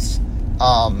 attack-based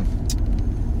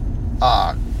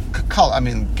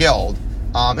guild.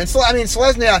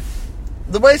 Selesnya,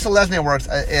 the way Selesnya works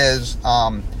is,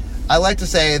 I like to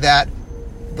say that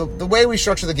the way we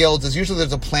structure the guilds is usually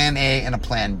there's a plan A and a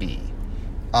plan B.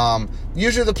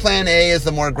 Usually the plan A is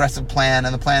the more aggressive plan,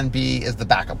 and the plan B is the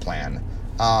backup plan.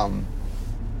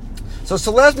 So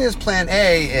Selesnya's plan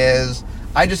A is,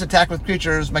 I just attack with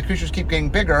creatures, my creatures keep getting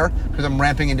bigger, because I'm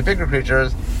ramping into bigger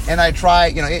creatures, and I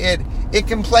try, it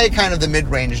can play kind of the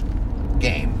mid-range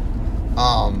game.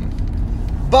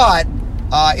 But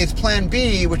its plan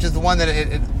B, which is the one that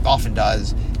it often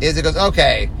does, is it goes,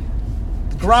 okay,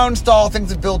 ground stall, things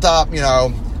have built up,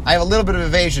 I have a little bit of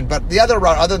evasion, but the other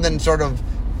route, other than sort of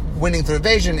winning through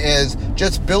evasion, is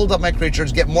just build up my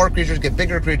creatures, get more creatures, get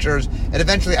bigger creatures, and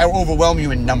eventually I will overwhelm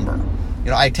you in number.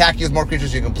 I attack you with more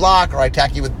creatures you can block, or I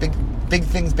attack you with big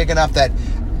things big enough that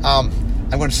I'm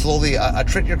going to slowly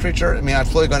trick your creature. I'm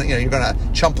slowly going to, you're going to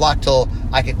chump block till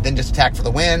I can then just attack for the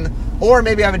win. Or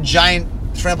maybe I have a giant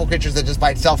trample creatures that just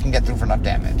by itself can get through for enough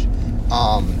damage.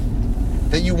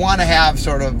 That you want to have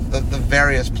sort of the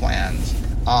various plans.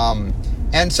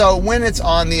 And so when it's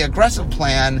on the aggressive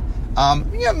plan,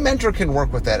 Mentor can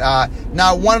work with it.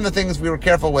 Now, one of the things we were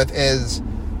careful with is,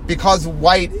 because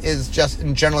white is just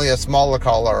generally a smaller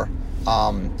color,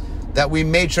 that we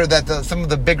made sure that some of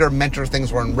the bigger Mentor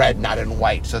things were in red, not in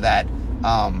white, so that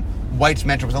white's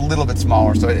Mentor was a little bit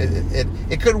smaller, so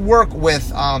it could work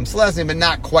with Selesnya, but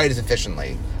not quite as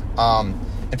efficiently.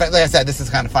 In fact, like I said, this is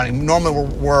kind of funny. Normally,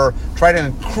 we're trying to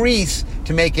increase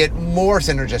to make it more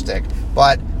synergistic,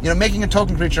 but making a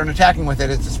token creature and attacking with it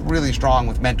is just really strong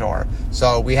with Mentor.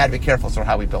 So we had to be careful sort of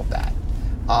how we built that.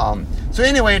 So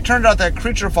anyway, it turned out that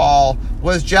Creature Fall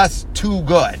was just too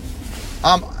good.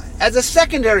 As a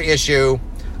secondary issue,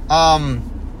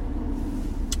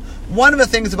 one of the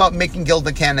things about making guild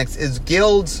mechanics is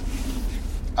guilds.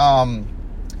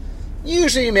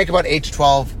 Usually, you make about 8 to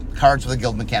 12 cards with a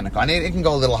guild mechanic on it. It can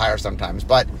go a little higher sometimes,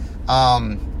 but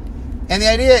and the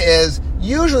idea is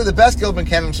usually the best guild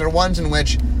mechanics are ones in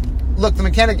which, look, the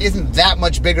mechanic isn't that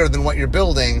much bigger than what you're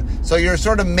building, so you're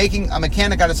sort of making a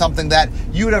mechanic out of something that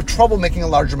you would have trouble making a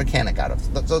larger mechanic out of.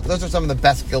 So those are some of the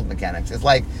best guild mechanics. It's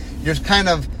like you're kind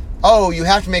of, you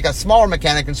have to make a smaller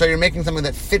mechanic, and so you're making something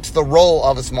that fits the role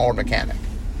of a smaller mechanic.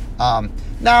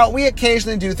 Now, we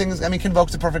occasionally do things,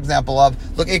 Convoke's a perfect example of,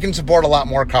 look, it can support a lot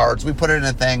more cards. We put it in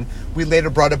a thing. We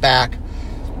later brought it back.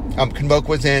 Convoke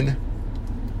was in,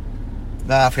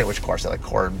 I forget which core set, like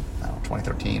core,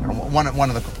 2013, or one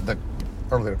of the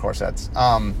earlier core sets.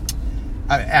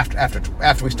 After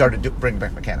we started bringing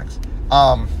back mechanics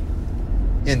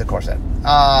in the core set.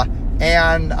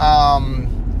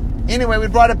 Anyway, we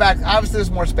brought it back. Obviously, there's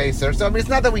more space there. So, it's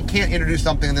not that we can't introduce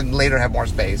something and then later have more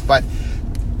space, but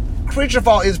Creature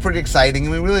Fall is pretty exciting,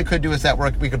 and we really could do a set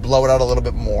where we could blow it out a little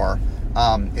bit more.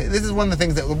 This is one of the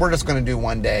things that we're just going to do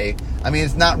one day.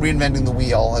 It's not reinventing the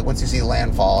wheel. Like, once you see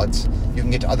landfall, you can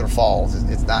get to other falls.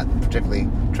 It's not particularly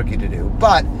tricky to do.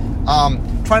 But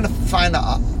trying to find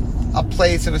a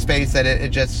place and a space that it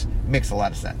just makes a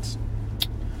lot of sense.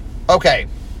 Okay.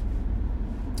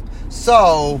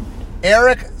 So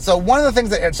one of the things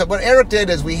what Eric did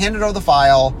is we handed over the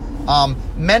file.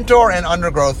 Mentor and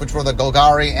Undergrowth, which were the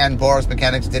Golgari and Boros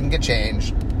mechanics, didn't get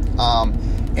changed.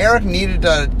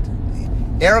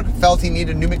 Eric felt he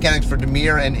needed new mechanics for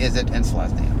Dimir and Izzet and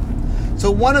Selesnya.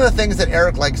 So one of the things that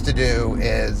Eric likes to do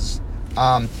is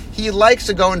he likes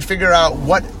to go and figure out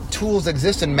what tools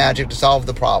exist in Magic to solve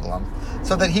the problem,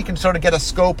 so that he can sort of get a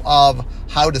scope of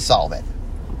how to solve it.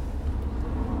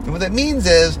 And what that means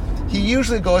is he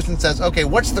usually goes and says, okay,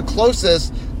 what's the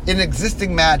closest in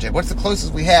existing Magic? What's the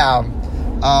closest we have,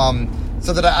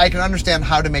 so that I can understand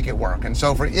how to make it work? And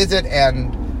so for Izzet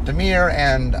and Dimir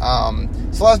and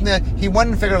Selesnya, he went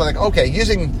and figured out, like, okay,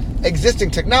 using existing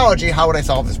technology, how would I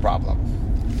solve this problem?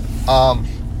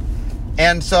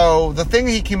 And so the thing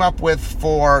he came up with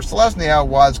for Selesnya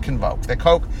was Convoke.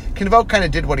 Convoke kind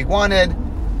of did what he wanted.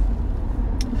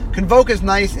 Convoke is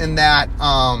nice in that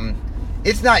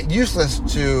it's not useless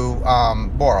to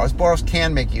Boros. Boros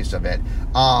can make use of it.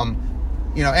 And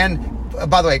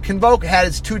by the way, Convoke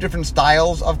has 2 different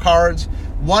styles of cards.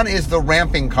 One is the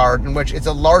ramping card, in which it's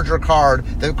a larger card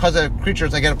that, because of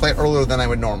creatures, I get to play it earlier than I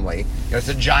would normally. It's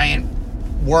a giant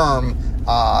worm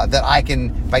that I can,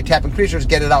 by tapping creatures,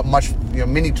 get it out much,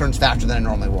 many turns faster than I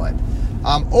normally would.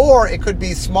 Or it could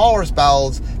be smaller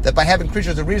spells that, by having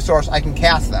creatures as a resource, I can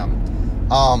cast them.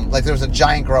 Like there was a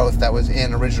Giant Growth that was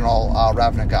in original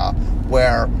Ravnica,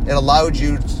 where it allowed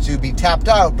you to be tapped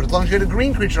out, but as long as you had a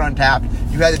green creature untapped,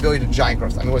 you had the ability to Giant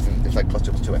Growth. It was like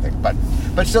 +2/+2, I think, but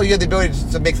still you had the ability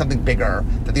to make something bigger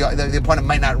that the opponent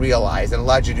might not realize, and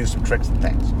allowed you to do some tricks and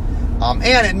things.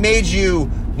 And it made you,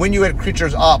 when you had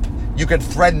creatures up, you could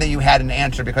threaten that you had an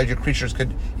answer because your creatures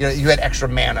could, you had extra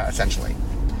mana essentially.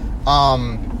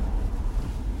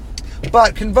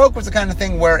 But Convoke was the kind of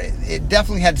thing where it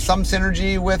definitely had some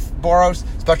synergy with Boros,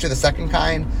 especially the second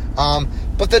kind.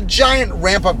 But the giant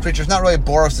ramp-up creature is not really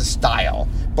Boros' style.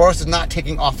 Boros is not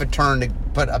taking off a turn to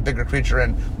put a bigger creature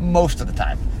in most of the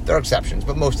time. There are exceptions,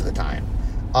 but most of the time.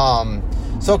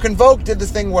 So Convoke did this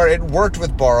thing where it worked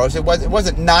with Boros. It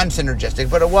wasn't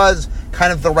non-synergistic, but it was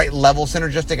kind of the right level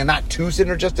synergistic and not too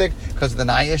synergistic because of the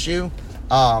Nigh issue.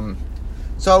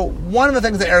 So one of the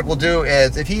things that Eric will do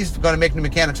is, if he's going to make new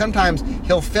mechanics, sometimes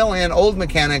he'll fill in old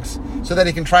mechanics so that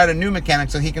he can try out a new mechanic,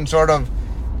 so he can sort of,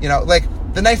 like,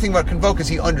 the nice thing about Convoke is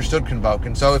he understood Convoke.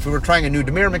 And so if we were trying a new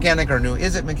Dimir mechanic or a new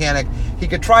Izzet mechanic, he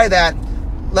could try that,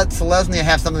 let Selesnya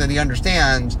have something that he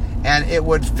understands, and it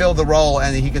would fill the role,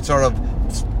 and he could sort of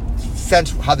sense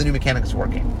how the new mechanic is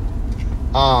working.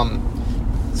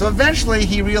 So eventually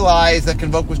he realized that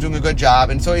Convoke was doing a good job,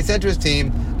 and so he said to his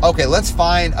team, okay, let's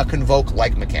find a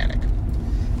Convoke-like mechanic.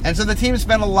 And so the team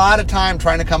spent a lot of time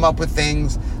trying to come up with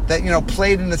things that,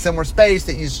 played in a similar space,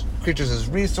 that used creatures as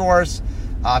resource,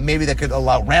 maybe that could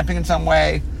allow ramping in some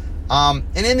way. And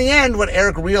in the end, what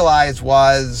Eric realized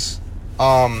was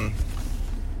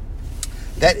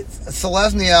that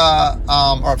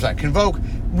Convoke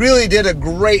really did a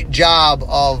great job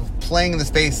of playing the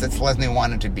space that Selesnya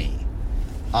wanted to be.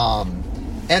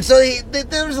 And so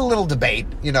there was a little debate,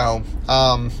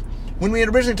 when we had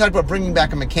originally talked about bringing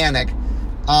back a mechanic.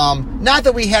 Not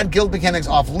that we had guild mechanics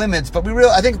off limits, but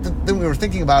I think the thing we were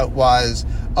thinking about was,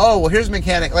 here's a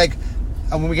mechanic. Like,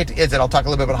 when we get to Izzet, I'll talk a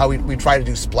little bit about how we try to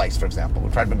do Splice, for example. We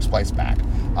try to bring Splice back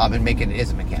and make it an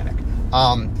Izzet mechanic.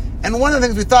 And one of the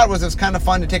things we thought was it was kind of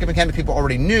fun to take a mechanic people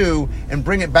already knew and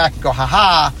bring it back and go,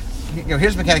 haha,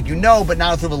 here's a mechanic but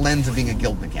now through the lens of being a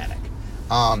guild mechanic.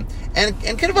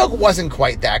 And Convoke wasn't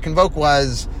quite that. Convoke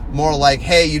was more like,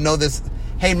 hey, this.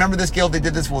 Hey, remember this guild? They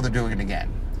did this, well, they're doing it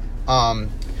again.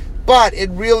 But it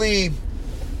really,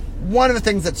 one of the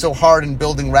things that's so hard in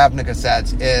building Ravnica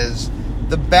sets is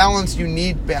the balance you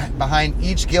need behind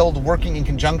each guild working in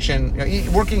conjunction,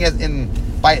 working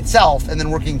by itself, and then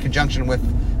working in conjunction with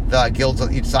the guilds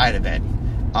on each side of it.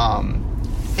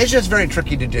 It's just very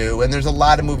tricky to do, and there's a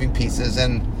lot of moving pieces.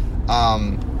 And I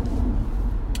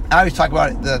always talk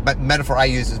about it, the metaphor I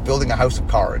use is building a house of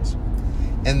cards,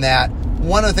 and that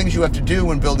one of the things you have to do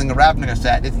when building a Ravnica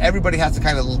set is everybody has to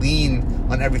kind of lean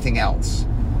on everything else.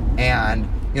 And,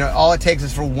 all it takes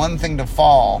is for one thing to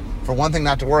fall, for one thing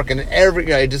not to work, and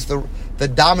just the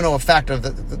domino effect of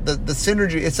the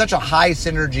synergy. It's such a high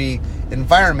synergy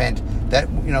environment that,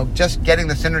 just getting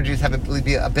the synergies having to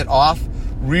be a bit off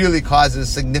really causes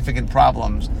significant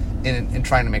problems in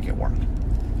trying to make it work.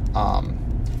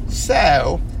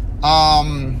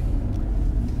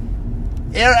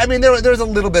 There was a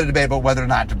little bit of debate about whether or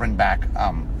not to bring back.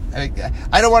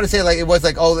 I don't want to say it was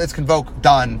it's Convoke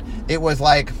done. It was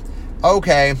like,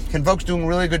 okay, Convoke's doing a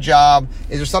really good job.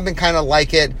 Is there something kind of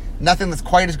like it? Nothing that's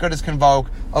quite as good as Convoke.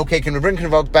 Okay, can we bring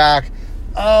Convoke back?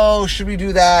 Oh, should we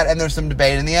do that? And there's some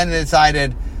debate. In the end, they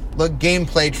decided, look,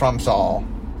 gameplay trumps all.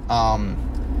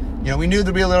 We knew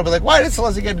there'd be a little bit why did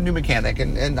Selesnya get a new mechanic?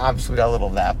 And obviously we got a little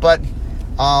of that. But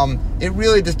it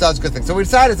really just does good things. So we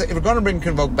decided that if we're going to bring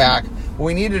Convoke back, what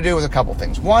we needed to do was a couple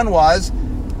things. One was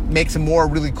make some more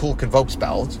really cool Convoke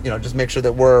spells. Just make sure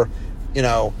that we're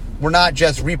not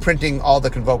just reprinting all the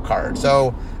Convoke cards.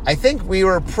 So I think we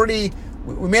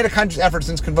made a conscious effort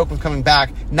since Convoke was coming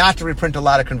back not to reprint a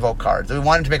lot of Convoke cards. We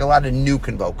wanted to make a lot of new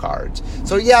Convoke cards.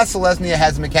 So yeah, Selesnya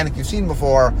has a mechanic you've seen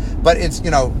before, but it's,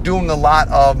 doing a lot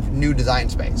of new design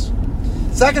space.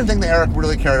 Second thing that Eric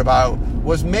really cared about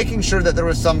was making sure that there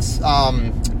was some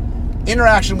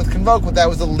interaction with Convoke that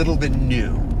was a little bit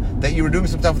new, that you were doing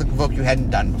some stuff with the Convoke you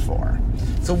hadn't done before.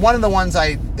 So one of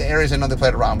the areas I know they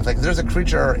played around with, there's a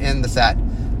creature in the set,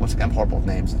 once again, I'm horrible with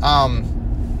names,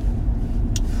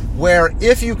 where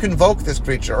if you convoke this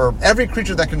creature, or every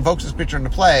creature that convokes this creature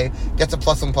into play gets a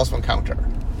 +1/+1 counter.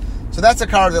 So that's a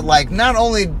card that, not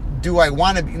only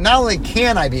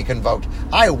can I be convoked,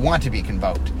 I want to be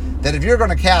convoked. That if you're going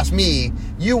to cast me,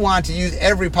 you want to use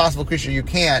every possible creature you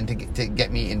can to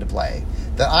get me into play.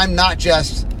 That I'm not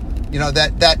just,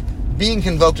 that being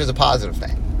convoked is a positive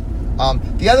thing.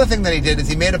 The other thing that he did is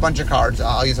he made a bunch of cards.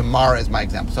 I'll use Amara as my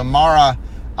example. So Amara,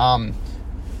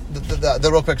 the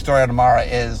real quick story on Amara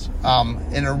is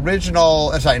in Return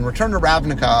to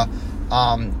Ravnica,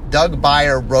 Doug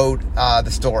Beyer wrote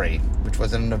the story, which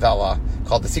was in a novella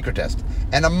called The Secretist.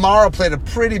 And Amara played a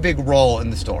pretty big role in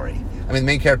the story. The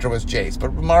main character was Jace, but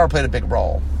Amara played a big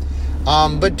role.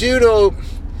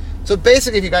 So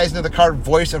basically, if you guys know the card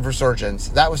Voice of Resurgence,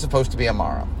 that was supposed to be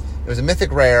Amara. It was a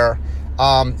mythic rare,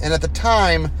 and at the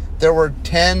time, there were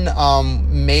 10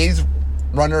 maze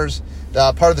runners.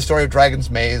 Part of the story of Dragon's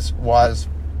Maze was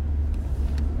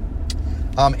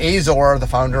Azor, the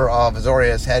founder of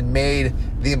Azorius, had made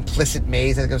the implicit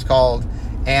maze, I think it was called,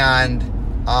 and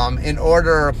in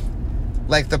order,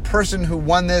 the person who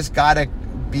won this got to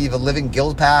be the Living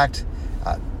Guild Pact.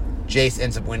 Jace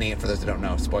ends up winning it, for those that don't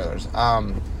know, spoilers.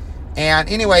 And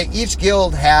anyway, each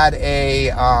guild had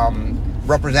a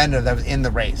representative that was in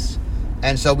the race.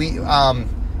 And so we,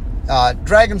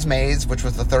 Dragon's Maze, which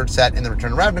was the third set in the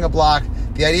Return to Ravnica block,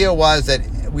 the idea was that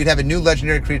we'd have a new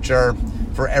legendary creature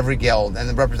for every guild, and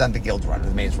then represent the guild runner,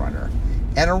 the maze runner.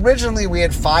 And originally we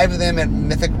had 5 of them at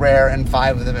Mythic Rare and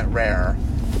 5 of them at Rare.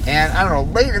 And I don't know,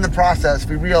 late in the process,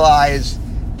 we realized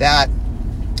that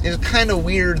it was kind of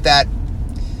weird that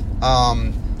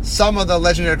some of the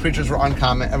legendary creatures were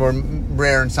uncommon, or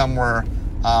rare, and some were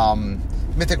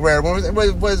mythic rare.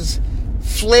 It was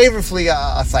flavorfully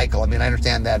a cycle. I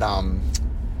understand that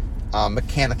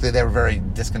mechanically they were very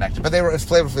disconnected, but it was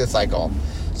flavorfully a cycle.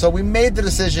 So we made the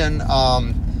decision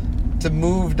to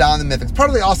move down the mythics,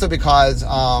 partly also because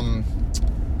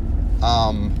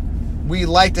we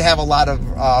like to have a lot of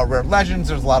rare legends.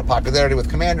 There's a lot of popularity with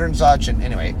Commander and such. And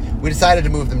anyway, we decided to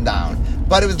move them down.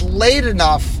 But it was late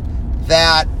enough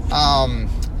that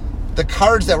the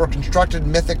cards that were constructed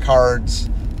Mythic cards,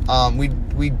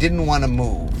 we didn't want to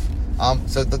move.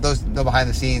 So those behind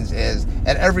the scenes is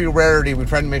at every rarity we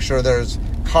try to make sure there's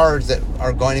cards that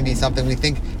are going to be something we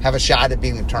think have a shot at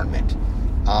being a tournament.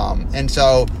 And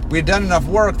so we had done enough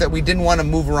work that we didn't want to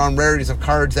move around rarities of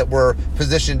cards that were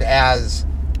positioned as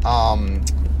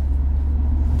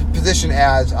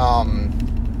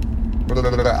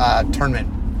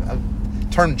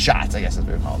tournament shots, I guess is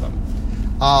what we call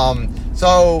them.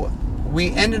 So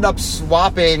we ended up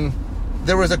swapping.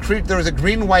 There was a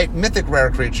green-white mythic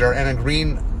rare creature and a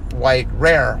green-white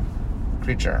rare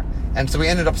creature. And so we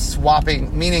ended up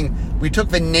swapping, meaning we took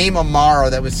the name Amara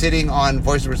that was sitting on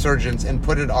Voice of Resurgence and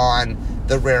put it on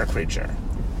the rare creature.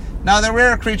 Now, the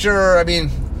rare creature, I mean,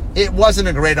 it wasn't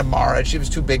a great Amara. She was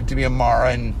too big to be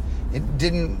Amara, and it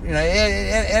didn't, it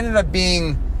ended up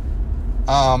being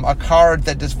a card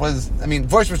that just was, I mean,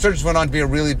 Voice of Resurgence went on to be a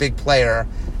really big player.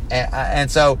 And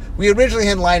so we originally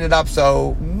had lined it up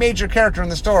so major character in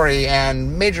the story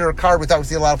and major card we thought would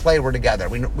see a lot of play were together.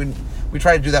 We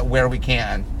try to do that where we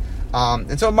can.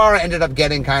 And so Amara ended up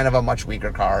getting kind of a much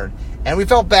weaker card. And we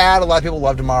felt bad. A lot of people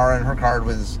loved Amara, and her card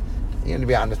was, to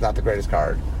be honest, not the greatest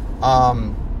card.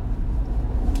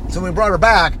 So when we brought her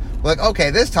back, we're like,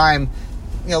 okay, this time,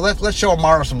 let's show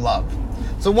Amara some love.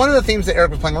 So one of the themes that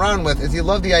Eric was playing around with is he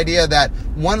loved the idea that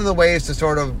one of the ways to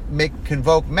sort of make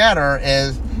Convoke matter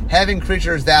is having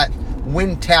creatures that,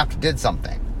 when tapped, did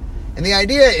something. And the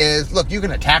idea is, look, you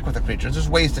can attack with the creatures. There's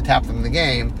ways to tap them in the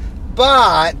game.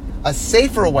 But a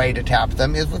safer way to tap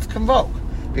them is with Convoke.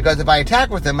 Because if I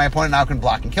attack with them, my opponent now can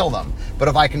block and kill them. But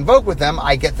if I Convoke with them,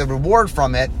 I get the reward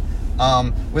from it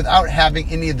without having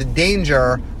any of the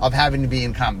danger of having to be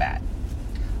in combat.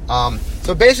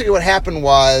 So basically what happened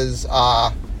was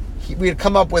we had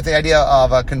come up with the idea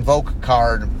of a Convoke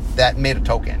card that made a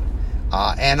token.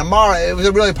 And Amara, it was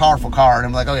a really powerful card.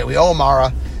 I'm like, okay, we owe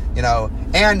Amara,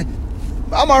 and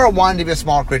Amara wanted to be a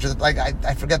small creature. Like,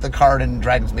 I forget the card in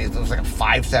Dragon's Maze. It was like a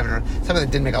 5/7 or something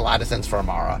that didn't make a lot of sense for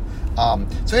Amara.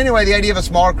 So anyway, the idea of a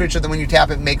smaller creature that when you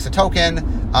tap it makes a token,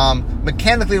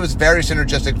 mechanically was very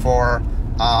synergistic for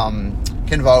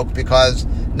Convoke, because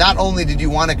not only did you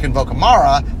want to Convoke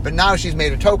Amara, but now she's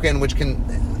made a token which can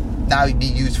now be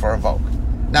used for Evoke.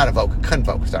 Not Evoke,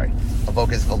 Convoke, sorry.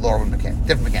 Evoke is a lower mechanic,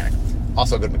 different mechanic.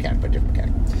 Also a good mechanic, but different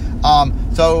mechanic.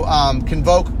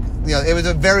 Convoke, it was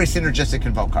a very synergistic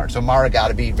Convoke card. So Mara got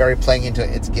to be very playing into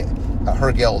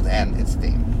her guild and its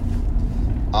theme.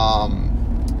 I'm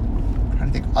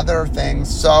trying to think other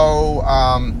things. So,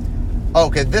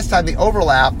 okay, this time the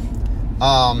overlap.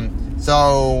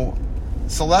 So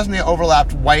Selesnya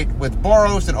overlapped white with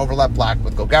Boros and overlapped black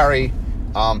with Golgari.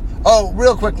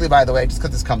 Real quickly, by the way, just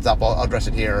because this comes up, I'll address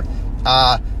it here.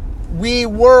 We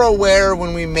were aware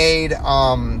when we made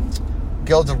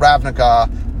Guilds of Ravnica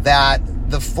that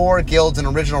the 4 guilds in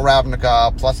original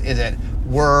Ravnica plus Izzet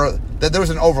that there was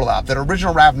an overlap. That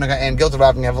original Ravnica and Guilds of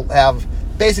Ravnica have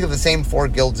basically the same 4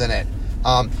 guilds in it.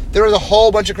 There was a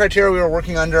whole bunch of criteria we were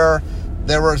working under.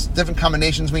 There were different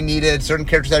combinations we needed. Certain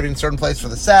characters had to be in a certain place for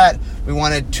the set. We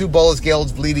wanted 2 Bolas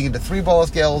guilds leading into 3 Bolas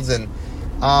guilds, and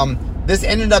this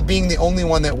ended up being the only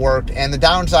one that worked, and the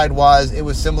downside was it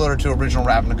was similar to original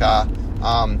Ravnica.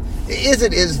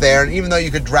 Izzet is there, and even though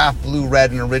you could draft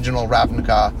blue-red in original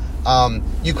Ravnica,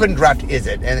 you couldn't draft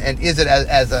Izzet, and Izzet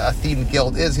as a themed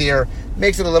guild is here,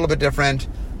 makes it a little bit different.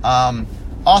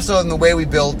 Also, in the way we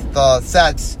built the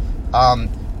sets,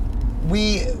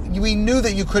 we knew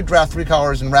that you could draft 3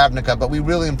 colors in Ravnica, but we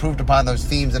really improved upon those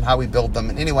themes and how we built them.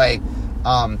 And anyway,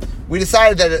 we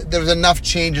decided that there was enough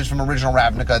changes from original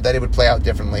Ravnica that it would play out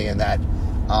differently, and that.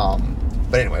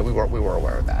 But anyway, we were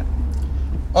aware of that.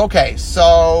 Okay,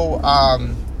 so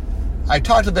I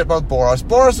talked a bit about Boros.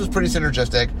 Boros was pretty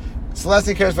synergistic.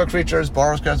 Selesnya cares about creatures.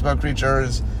 Boros cares about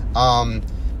creatures.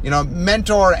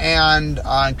 Mentor and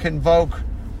Convoke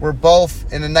were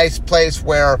both in a nice place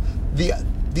where the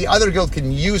other guild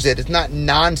can use it. It's not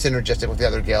non-synergistic with the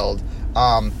other guild,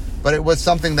 but it was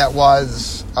something that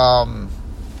was not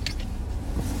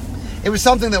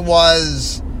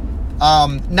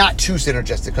too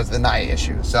synergistic because of the Naya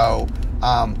issue. So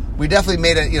we definitely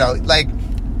made it.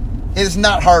 It's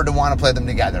not hard to want to play them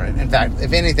together. In fact,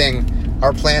 if anything,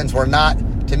 our plans were not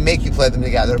to make you play them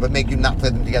together, but make you not play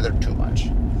them together too much.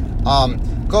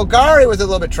 Golgari was a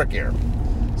little bit trickier.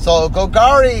 So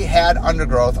Golgari had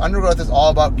Undergrowth. Undergrowth is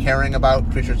all about caring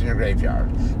about creatures in your graveyard.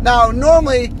 Now,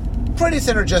 normally, pretty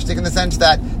synergistic in the sense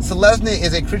that Selesnya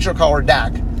is a creature color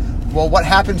deck, well, what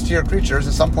happens to your creatures?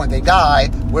 At some point they die.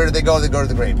 Where do they go? They go to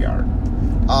the graveyard.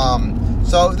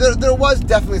 So there was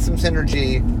definitely some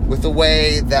synergy with the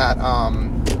way that,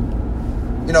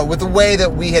 with the way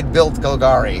that we had built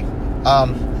Golgari.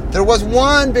 There was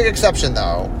one big exception,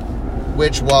 though,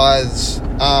 which was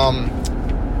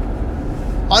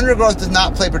Undergrowth does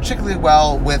not play particularly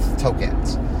well with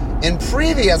tokens. In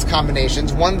previous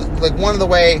combinations, one of the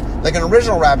way, like in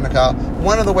original Ravnica,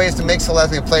 one of the ways to make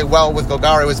Selesnya play well with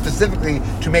Golgari was specifically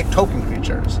to make token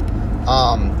creatures.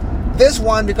 This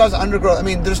one, because Undergrowth, I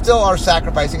mean, there still are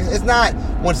sacrificing. It's not,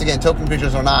 once again, token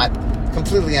creatures are not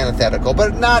completely antithetical,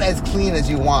 but not as clean as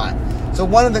you want. So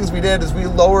one of the things we did is we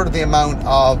lowered the amount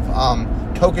of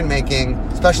token making,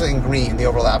 especially in green, the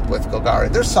overlap with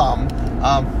Golgari. There's some,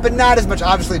 but not as much.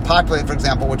 Obviously, Populate, for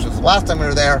example, which was the last time we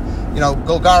were there,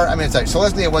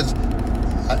 Selesnya was,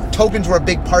 tokens were a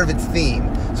big part of its theme.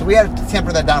 So we had to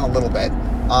temper that down a little bit.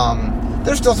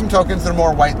 There's still some tokens that are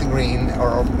more white than green,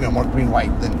 or more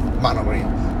green-white than mono-green.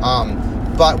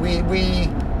 But we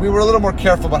were a little more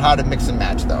careful about how to mix and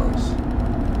match those.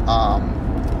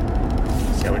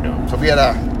 See how we're doing. So we had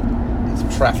some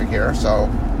traffic here, so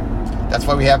that's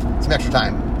why we have some extra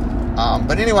time.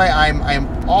 But anyway, I'm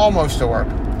almost to work,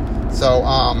 so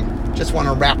just want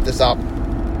to wrap this up.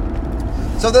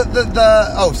 So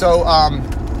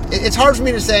it's hard for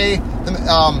me to say.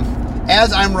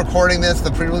 As I'm recording this, the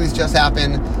pre-release just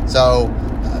happened. So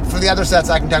for the other sets,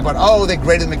 I can talk about, they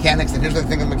graded the mechanics, and here's what they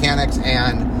think of the mechanics,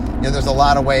 and there's a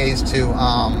lot of ways to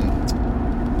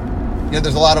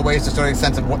sort of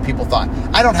sense of what people thought.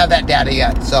 I don't have that data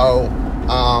yet, so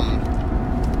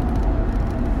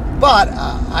but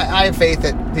I have faith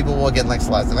that people will again like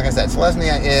Selesnya. Like I said,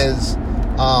 Selesnya is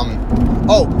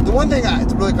the one thing I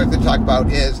really quickly to talk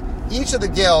about is each of the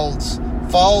guilds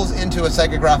falls into a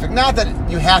psychographic. Not that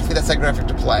you have to be that psychographic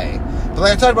to play, but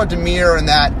like I talked about Dimir, and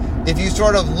that if you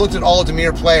sort of looked at all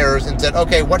Dimir players and said,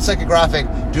 okay, what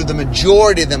psychographic do the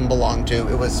majority of them belong to?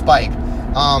 It was Spike.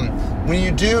 When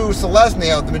you do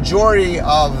Selesnya, the majority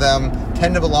of them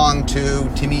tend to belong to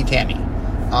Timmy Tammy.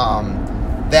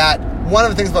 That one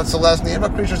of the things about Selesnya and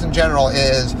about creatures in general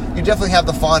is you definitely have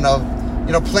the fun of,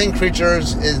 playing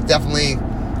creatures is definitely,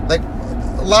 like,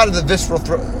 a lot of the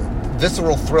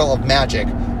visceral thrill of Magic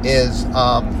is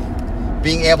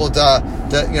being able to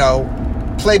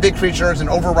play big creatures and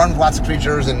overrun lots of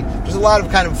creatures, and there's a lot of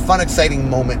kind of fun, exciting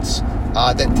moments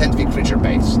that tend to be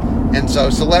creature-based. And so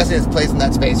Selesnya is placed in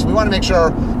that space. We want to make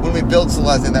sure when we build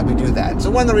Selesnya that we do that. So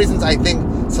one of the reasons I think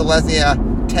Selesnya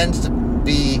tends to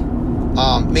be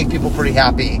make people pretty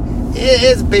happy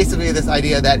is basically this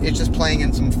idea that it's just playing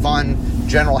in some fun,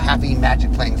 general, happy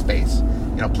Magic playing space.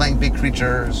 Playing big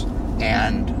creatures,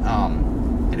 and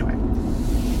anyway.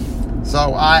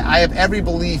 So I have every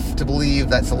belief to believe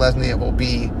that Selesnya will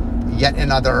be yet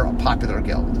another popular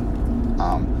guild.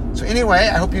 So anyway,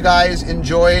 I hope you guys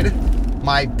enjoyed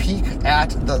my peek at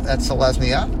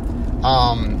Selesnya.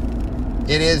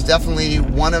 It is definitely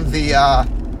one of the,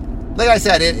 like I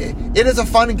said, it is a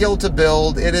fun guild to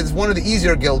build. It is one of the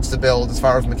easier guilds to build as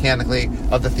far as mechanically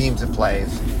of the themes it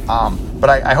plays. But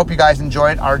I hope you guys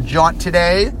enjoyed our jaunt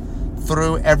today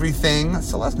through everything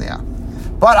Selesnya.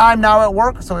 But I'm now at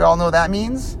work, so we all know what that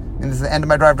means. And this is the end of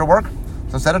my drive to work.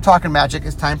 So instead of talking magic,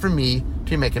 it's time for me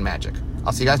to be making magic.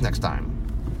 I'll see you guys next time.